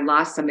much as I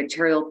lost some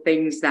material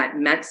things that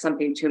meant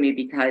something to me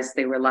because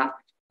they were left,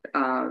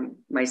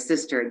 my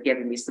sister had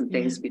given me some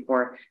things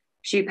before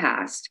she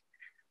passed.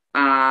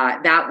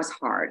 That was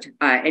hard.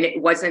 And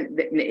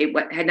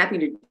it had nothing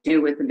to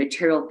do with the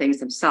material things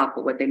themselves,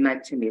 but what they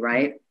meant to me.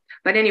 Right.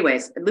 But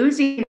anyways,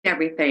 losing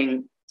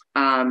everything,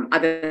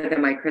 other than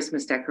my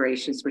Christmas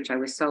decorations, which I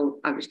was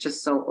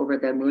just so over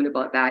the moon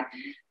about that,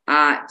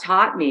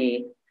 taught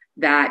me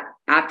that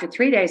after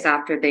 3 days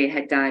after they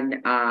had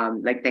done,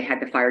 they had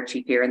the fire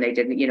chief here and they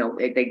didn't,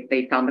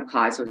 they found the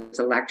cause was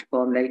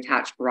electrical and the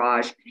attached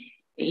garage.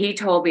 He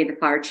told me, the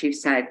fire chief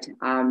said,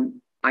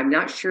 I'm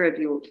not sure if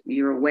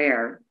you're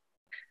aware,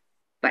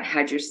 but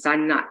had your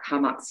son not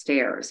come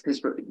upstairs,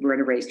 because we're in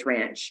a raised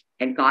ranch,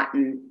 and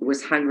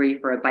was hungry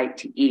for a bite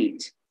to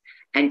eat,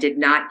 and did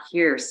not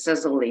hear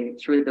sizzling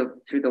through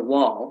the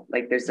wall.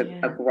 Like there's a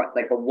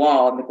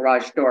wall in the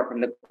garage door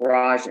from the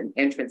garage and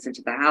entrance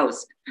into the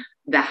house.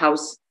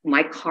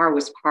 My car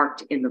was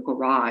parked in the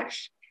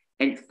garage,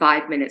 and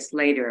 5 minutes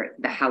later,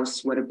 the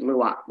house would have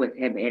blew up with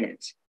him in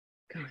it.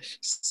 Gosh.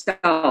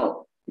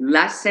 So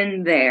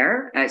lesson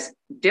there, as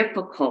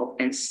difficult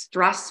and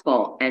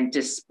stressful and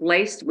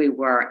displaced we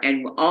were,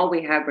 and all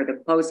we had were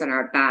the clothes on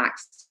our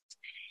backs.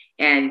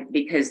 And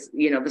because,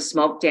 the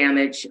smoke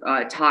damage,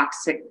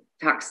 toxic,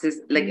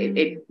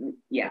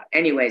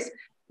 anyways,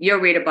 you'll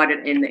read about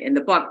it in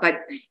the book. But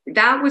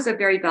that was a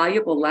very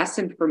valuable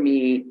lesson for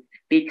me,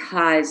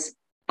 because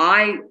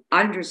I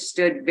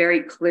understood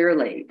very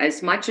clearly,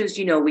 as much as,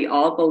 we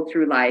all go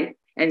through life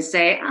and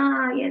say,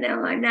 I'm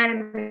not a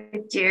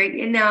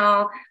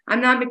material,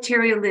 I'm not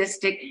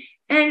materialistic.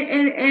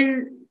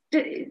 And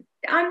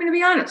I'm going to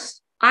be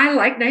honest. I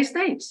like nice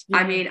things. Yeah.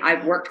 I mean,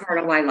 I've worked hard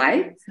all my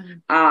life.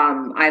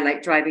 I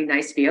like driving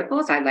nice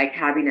vehicles. I like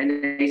having a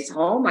nice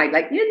home. I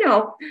like,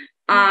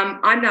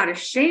 I'm not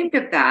ashamed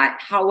of that.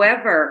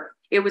 However,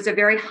 it was a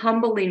very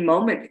humbling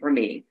moment for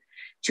me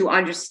to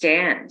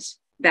understand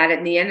that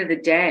at the end of the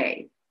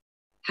day,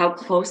 how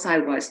close I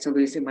was to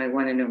losing my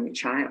one and only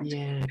child.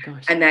 Yeah,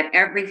 gosh. And that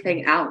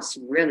everything else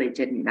really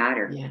didn't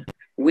matter. Yeah.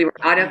 We were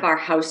out of our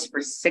house for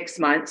 6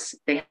 months.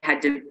 They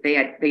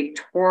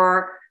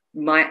tore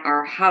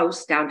our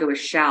house down to a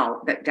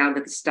shell, down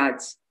to the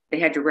studs. They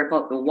had to rip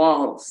out the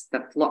walls,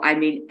 the floor. I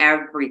mean,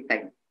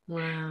 everything.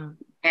 Wow.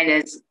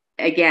 And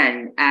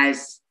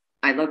as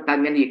I look,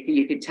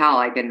 you could tell,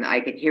 I can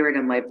hear it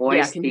in my voice.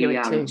 Yeah, I can hear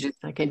it too.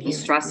 I can hear the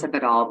stress it, of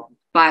it all.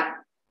 But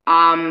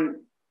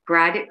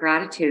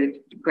gratitude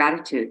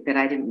that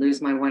I didn't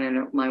lose my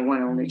one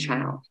only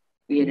child.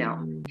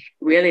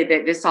 Really,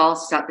 the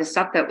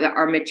stuff that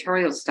our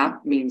material stuff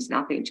means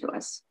nothing to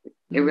us.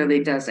 It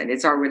really doesn't.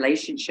 It's our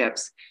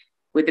relationships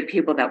with the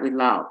people that we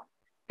love.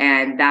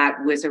 And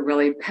that was a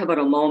really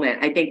pivotal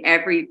moment. I think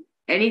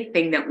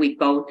anything that we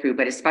go through,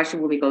 but especially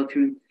when we go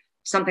through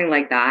something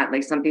like that,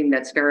 like something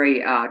that's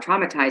very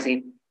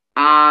traumatizing,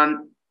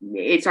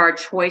 it's our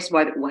choice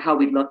how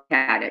we look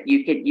at it.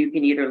 You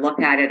can either look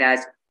at it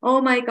as, oh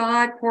my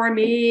God, poor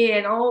me,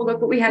 and oh, look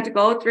what we had to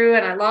go through,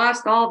 and I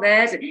lost all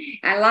this, and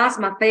I lost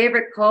my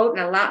favorite coat,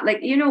 and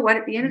you know what?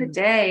 At the end of the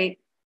day,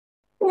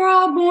 we're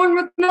all born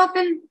with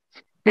nothing,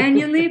 and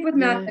you leave with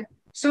nothing.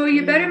 So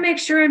you better make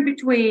sure in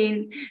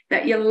between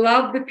that you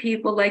love the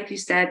people, like you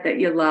said, that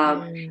you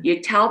love. You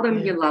tell them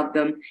you love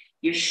them.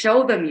 You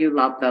show them you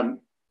love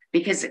them,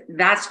 because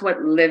that's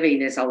what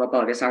living is all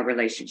about, is our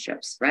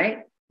relationships, right?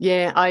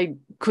 Yeah, I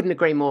couldn't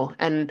agree more.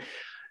 And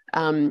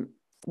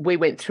we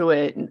went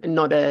through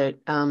not a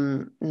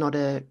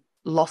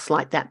loss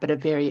like that, but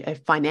a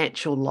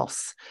financial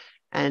loss.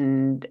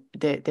 And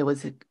there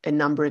was a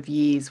number of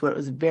years where it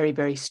was very,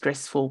 very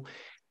stressful.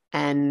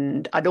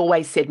 And I'd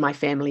always said my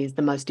family is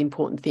the most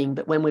important thing.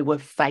 But when we were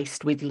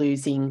faced with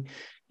losing,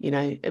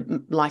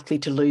 likely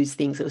to lose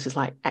things, it was just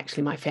like,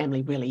 actually, my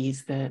family really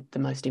is the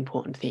most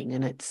important thing.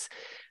 And it's,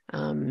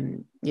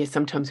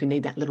 sometimes we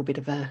need that little bit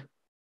of a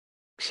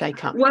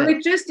shake up. Well,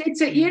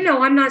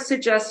 I'm not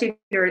suggesting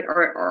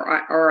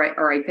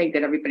or I think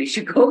that everybody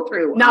should go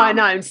through. No, I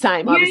know,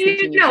 same. I was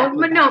thinking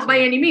no, by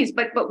any means.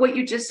 But what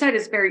you just said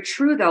is very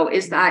true, though,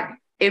 is that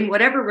in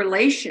whatever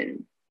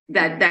relation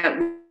that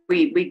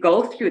we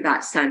go through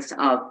that sense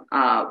of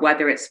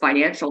whether it's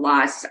financial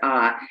loss,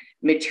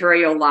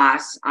 material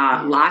loss,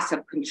 loss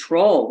of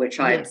control, which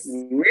I've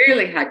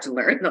really had to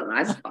learn the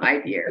last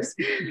 5 years.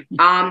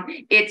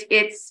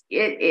 It's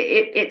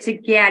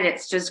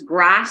just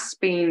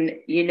grasping,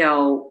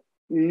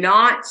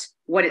 not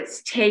what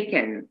it's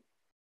taken,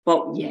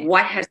 but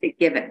what has it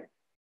given.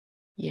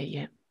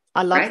 Yeah.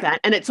 I love that.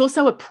 And it's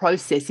also a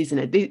process, isn't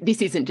it?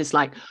 This isn't just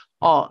like,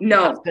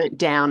 no, burnt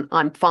down,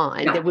 I'm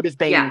fine. No. There would have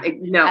been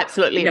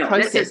absolutely a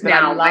process. This is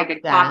now, I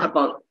could talk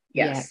about,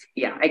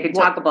 I could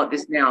talk about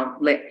this now,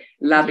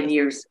 11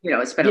 years,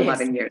 it's been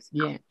 11 years.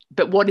 Yeah.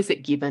 But what is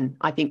it given?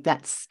 I think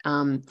that's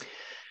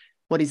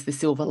what is the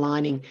silver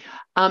lining.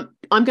 I'm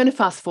going to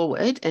fast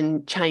forward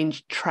and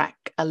change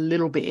track a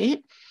little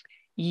bit.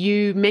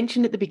 You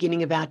mentioned at the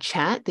beginning of our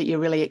chat that you're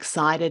really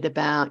excited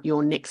about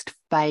your next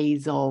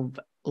phase of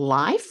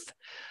life.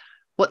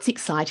 What's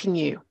exciting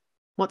you?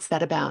 What's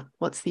that about?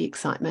 What's the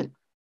excitement?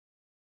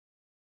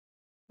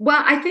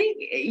 Well, I think,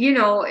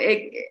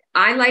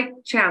 I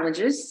like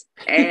challenges,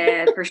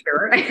 for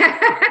sure.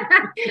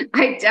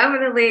 I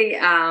definitely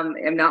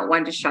am not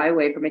one to shy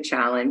away from a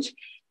challenge.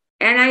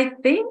 And I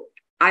think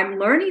I'm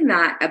learning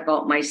that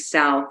about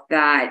myself,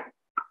 that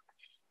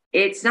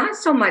it's not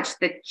so much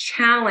the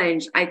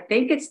challenge. I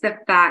think it's the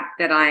fact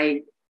that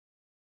I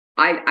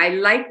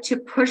like to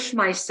push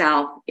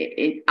myself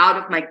out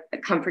of my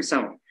comfort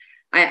zone.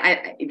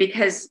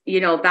 Because,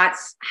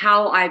 that's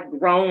how I've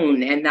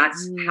grown, and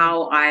that's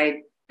how I've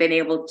been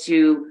able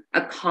to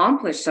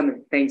accomplish some of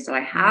the things that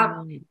I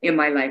have in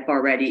my life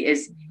already,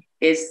 is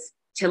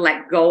to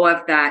let go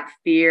of that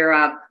fear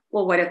of,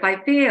 well, what if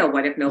I fail?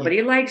 What if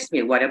nobody likes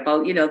me? What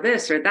about,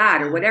 this or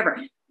that or whatever?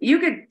 you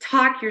could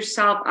talk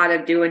yourself out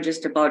of doing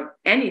just about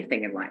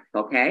anything in life.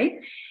 Okay.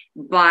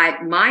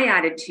 But my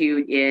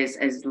attitude is,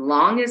 as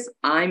long as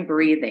I'm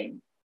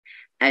breathing,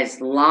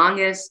 as long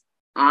as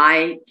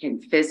I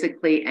can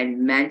physically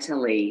and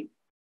mentally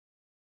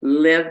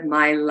live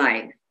my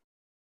life,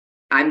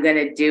 I'm going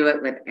to do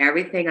it with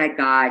everything I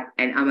got.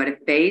 And I'm at a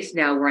phase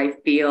now where I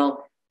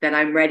feel that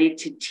I'm ready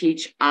to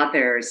teach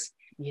others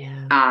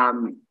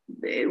things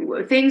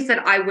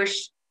that I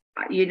wish,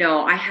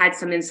 I had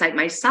some insight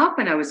myself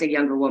when I was a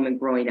younger woman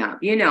growing up,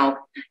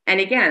 And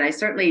again, I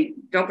certainly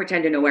don't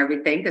pretend to know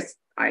everything, because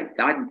I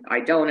don't,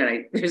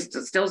 and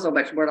there's still so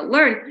much more to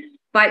learn.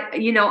 But,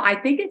 I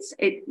think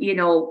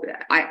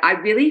I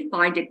really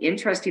find it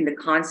interesting. The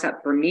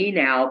concept for me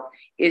now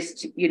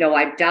is,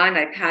 I've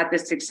had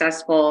this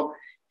successful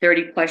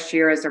 30 plus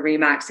years as a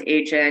RE/MAX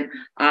agent.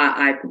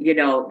 It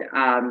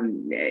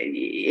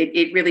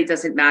really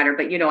doesn't matter,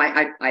 but,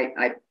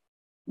 I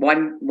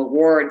won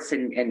awards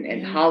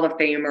and Hall of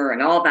Famer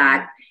and all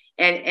that.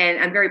 And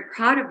I'm very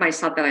proud of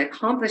myself that I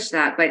accomplished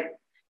that. But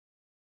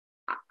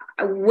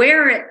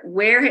where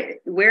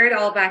it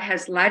all that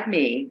has led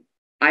me,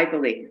 I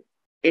believe,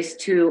 is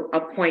to a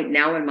point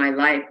now in my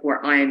life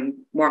where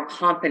I'm more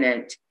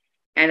confident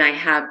and I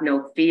have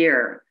no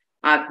fear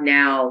of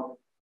now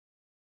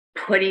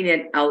putting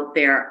it out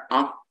there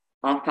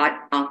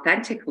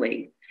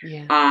authentically.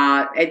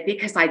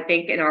 Because I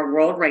think in our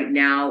world right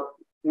now,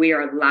 we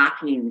are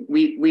lacking,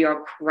 we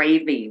are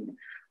craving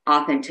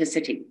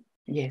authenticity.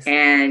 Yes.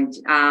 And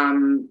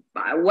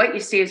what you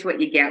see is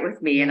what you get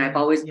with me. And I've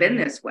always been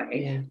this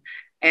way. Yeah.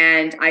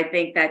 And I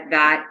think that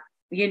I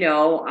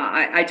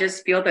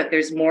just feel that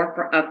there's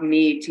more of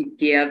me to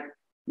give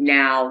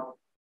now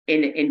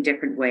in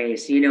different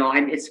ways.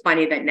 It's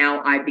funny that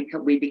now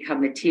we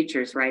become the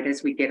teachers, right,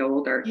 as we get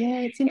older. Yeah,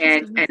 it's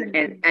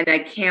interesting. And I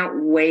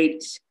can't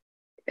wait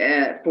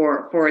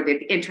for the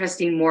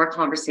interesting more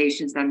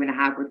conversations that I'm going to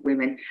have with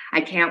women.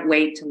 I can't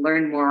wait to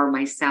learn more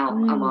myself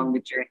along the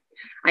journey.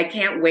 I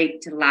can't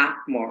wait to laugh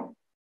more,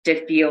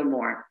 to feel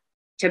more,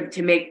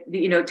 to make,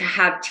 to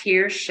have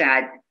tears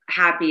shed,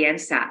 happy and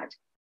sad.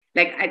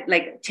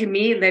 Like to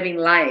me, living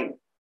life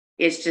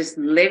is just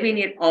living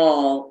it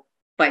all,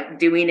 but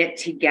doing it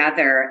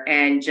together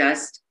and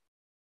just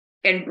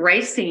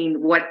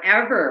embracing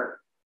whatever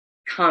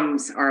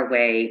comes our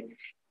way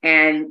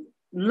and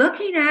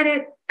looking at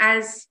it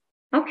as,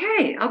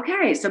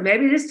 okay, so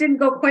maybe this didn't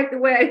go quite the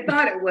way I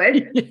thought it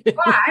would,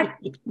 but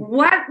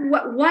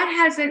what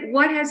has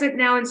it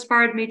now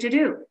inspired me to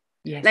do?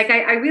 Yes. Like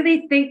I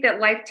really think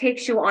that life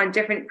takes you on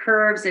different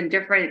curves and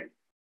different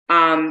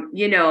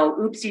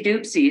oopsie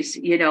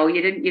doopsies. You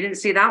didn't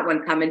see that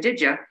one coming, did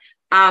you?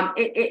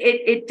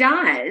 It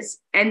does,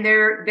 and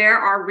there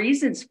are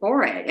reasons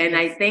for it, and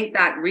I think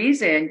that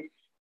reason,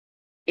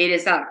 it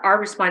is our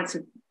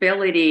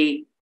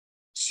responsibility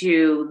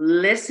to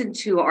listen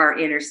to our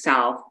inner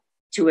self,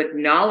 to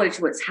acknowledge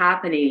what's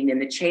happening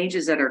and the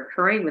changes that are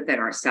occurring within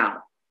ourselves,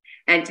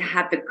 and to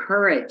have the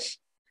courage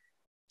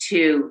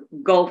to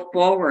go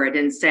forward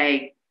and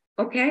say,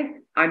 okay,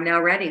 I'm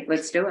now ready.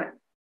 Let's do it.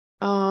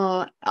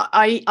 Oh,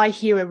 I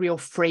hear a real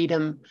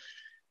freedom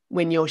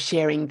when you're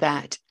sharing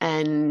that.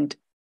 And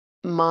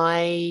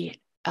I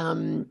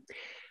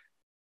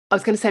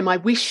was going to say, my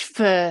wish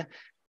for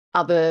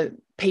other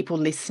people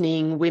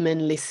listening,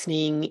 women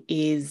listening,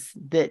 is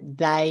that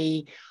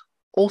they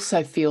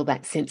also feel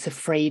that sense of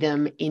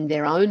freedom in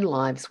their own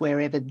lives,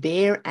 wherever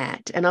they're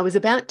at. And I was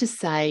about to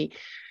say,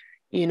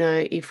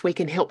 if we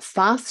can help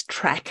fast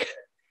track,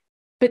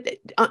 but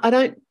I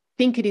don't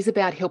think it is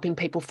about helping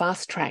people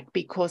fast track,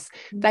 because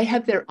they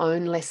have their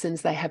own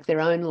lessons, they have their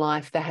own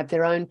life, they have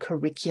their own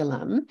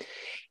curriculum.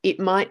 It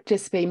might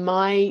just be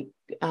my,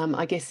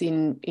 I guess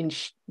in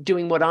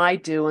doing what I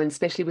do, and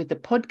especially with the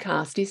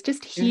podcast, is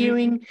just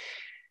hearing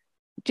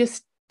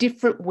just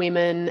different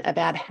women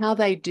about how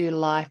they do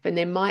life. And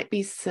there might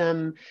be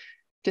some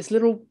just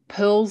little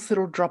pearls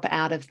that'll drop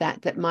out of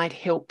that might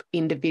help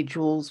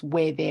individuals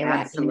where they're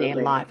at in their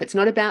life. It's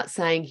not about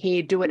saying,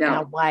 here, do it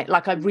our way.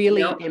 Like I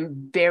really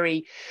am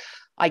very,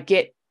 I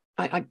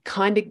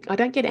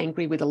don't get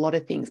angry with a lot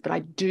of things, but I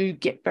do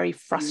get very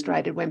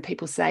frustrated when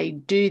people say,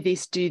 do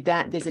this, do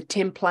that. There's a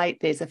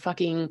template, there's a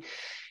fucking,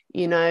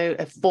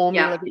 a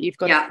formula that you've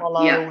got to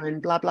follow and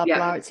blah, blah,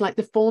 blah. It's like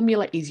the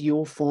formula is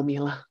your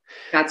formula.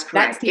 That's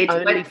correct. That's the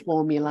only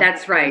formula.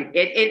 That's right.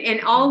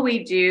 And all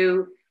we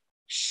do,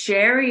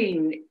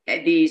 sharing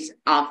having these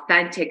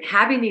authentic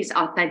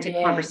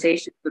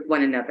conversations with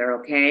one another,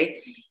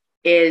 okay,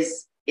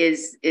 is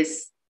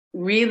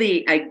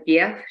really a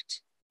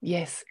gift.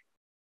 Yes.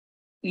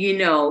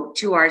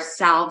 To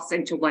ourselves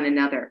and to one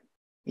another.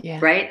 Yeah.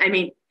 Right. I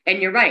mean,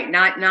 and you're right.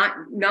 Not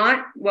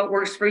what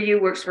works for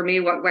you works for me.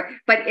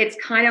 But it's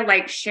kind of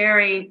like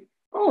sharing.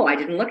 Oh, I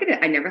didn't look at it.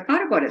 I never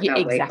thought about it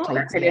that way. Oh,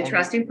 that's an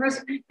interesting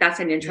person. That's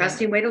an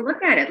interesting way to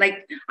look at it.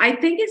 Like, I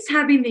think it's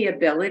having the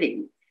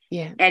ability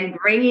and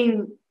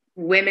bringing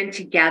women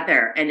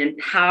together and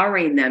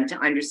empowering them to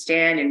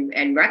understand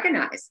and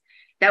recognize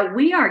that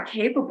we are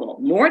capable,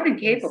 more than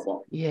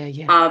capable,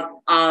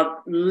 of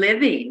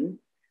living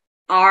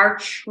our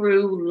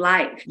true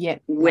life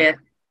with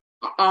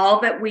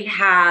all that we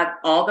have,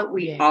 all that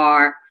we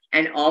are,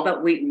 and all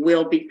that we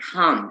will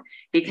become.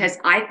 Because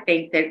I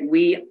think that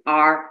we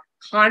are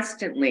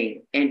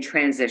constantly in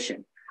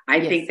transition. I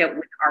think that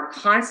we are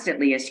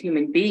constantly as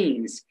human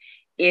beings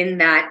in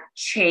that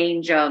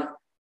change of,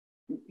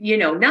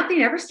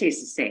 nothing ever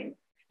stays the same.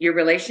 Your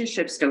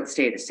relationships don't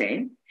stay the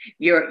same.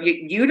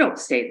 You don't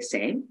stay the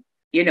same.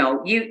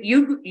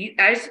 You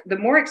as the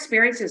more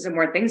experiences and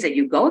more things that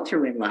you go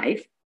through in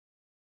life,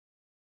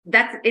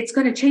 it's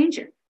going to change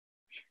it.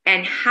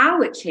 And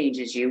how it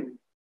changes you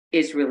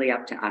is really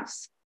up to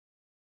us.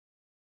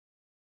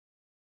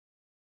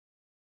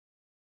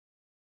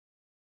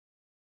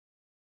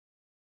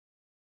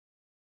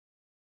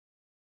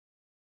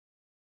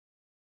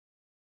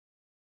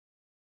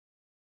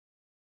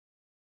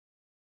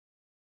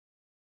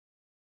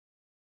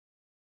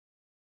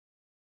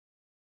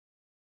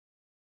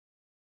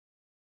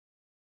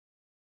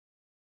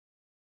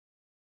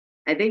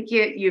 I think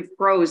you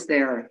froze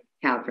there,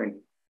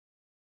 Catherine.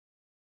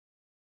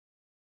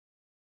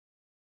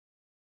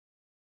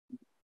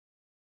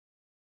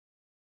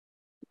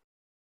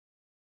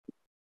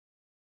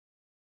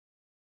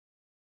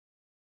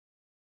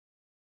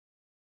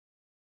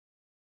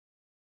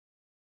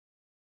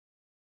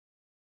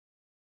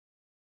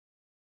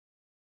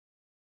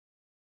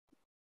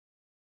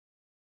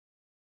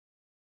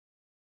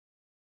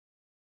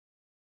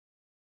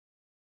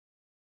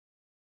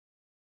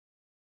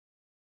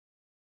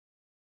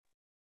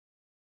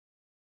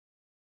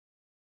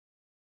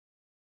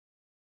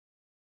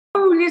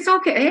 Oh, it's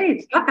okay.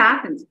 Hey, stuff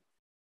happens.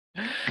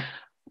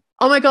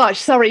 Oh my gosh,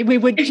 sorry. We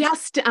were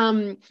just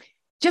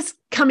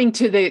coming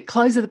to the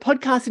close of the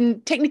podcast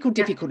and technical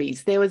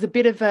difficulties. There was a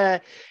bit of a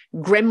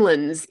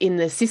gremlins in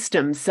the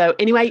system. So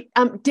anyway,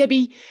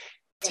 Debbie,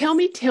 tell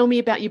me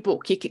about your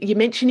book. You're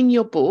mentioning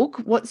your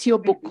book. What's your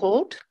book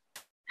called?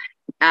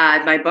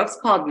 My book's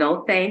called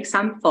No Thanks,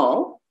 I'm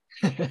Full.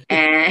 And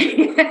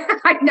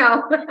I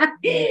know.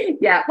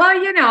 Yeah. Well,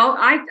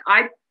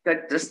 I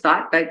just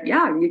thought that,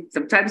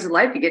 sometimes in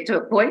life you get to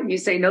a point and you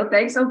say, no,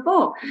 thanks, I'm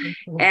full.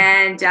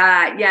 And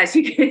yes,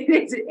 you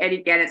can. And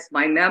again, it's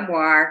my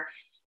memoir.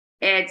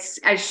 I'm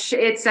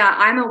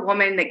a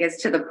woman that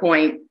gets to the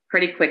point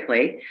pretty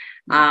quickly.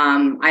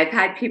 I've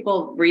had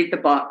people read the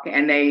book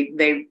and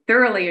they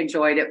thoroughly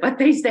enjoyed it, but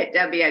they said,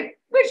 Debbie, I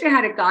wish I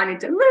had gone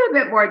into a little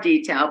bit more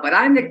detail. But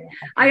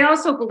I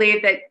also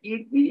believe that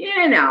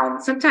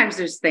sometimes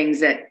there's things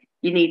that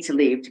you need to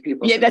leave to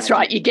people. Yeah, that's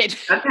right. You get to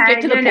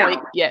the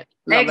point. Yeah,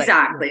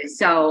 exactly. It.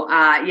 So,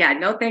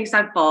 no thanks,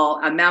 I'm full.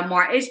 A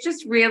memoir. It's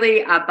just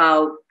really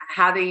about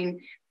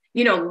having,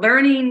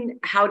 learning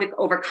how to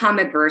overcome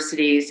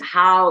adversities,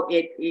 how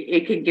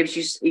it can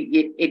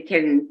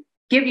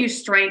give you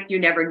strength you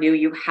never knew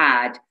you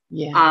had.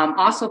 Yeah.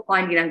 Also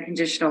finding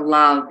unconditional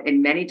love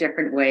in many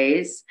different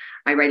ways.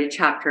 I write a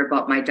chapter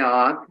about my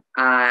dog,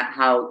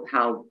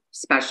 how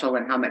special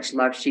and how much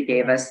love she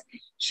gave us.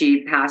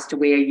 She passed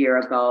away a year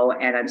ago,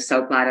 and I'm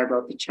so glad I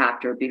wrote the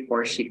chapter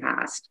before she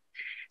passed.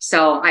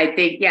 So I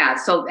think,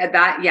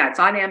 it's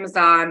on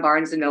Amazon,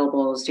 Barnes and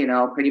Nobles, pretty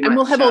much. And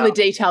we'll have all the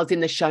details in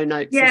the show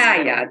notes.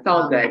 Yeah, it's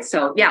all good.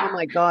 So, yeah. Oh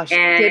my gosh.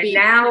 And Debbie,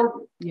 now,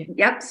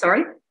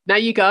 sorry. No,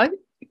 you go.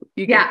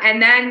 And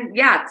then,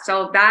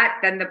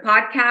 then the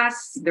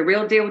podcast, The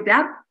Real Deal with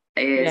Deb,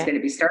 is going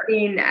to be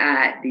starting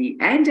at the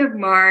end of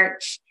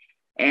March.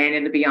 And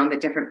it'll be on the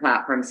different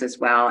platforms as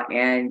well.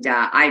 And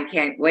I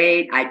can't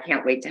wait. I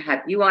can't wait to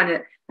have you on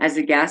as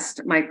a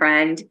guest, my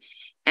friend.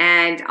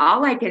 And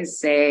all I can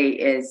say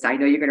is, I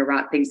know you're going to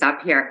wrap things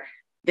up here.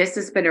 This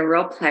has been a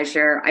real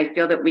pleasure. I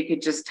feel that we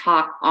could just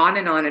talk on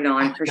and on and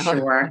on for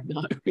sure.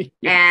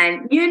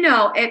 And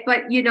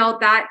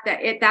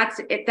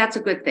that's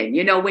a good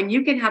thing. When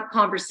you can have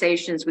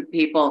conversations with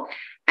people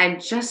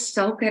and just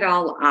soak it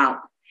all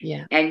up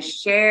and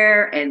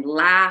share and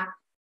laugh.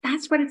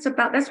 That's what it's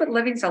about. That's what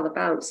living's all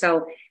about.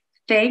 So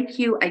thank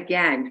you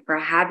again for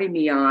having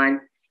me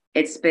on.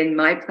 It's been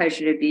my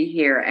pleasure to be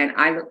here. And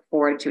I look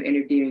forward to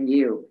interviewing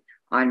you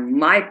on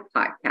my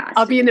podcast.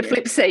 I'll be in the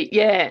flip seat.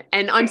 Yeah.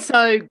 And I'm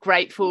so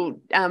grateful.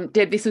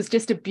 Deb, this was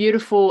just a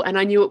beautiful, and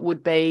I knew it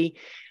would be.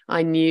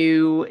 I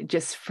knew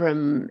just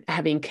from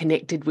having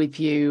connected with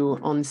you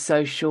on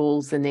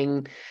socials and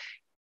then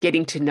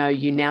getting to know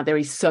you now, there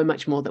is so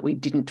much more that we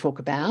didn't talk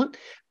about.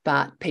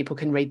 But people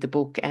can read the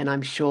book, and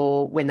I'm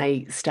sure when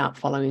they start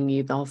following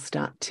you, they'll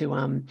start to,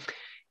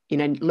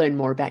 learn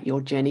more about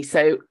your journey.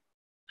 So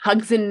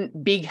hugs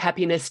and big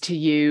happiness to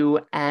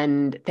you,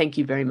 and thank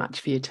you very much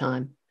for your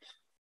time.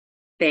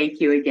 Thank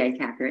you again,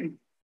 Catherine.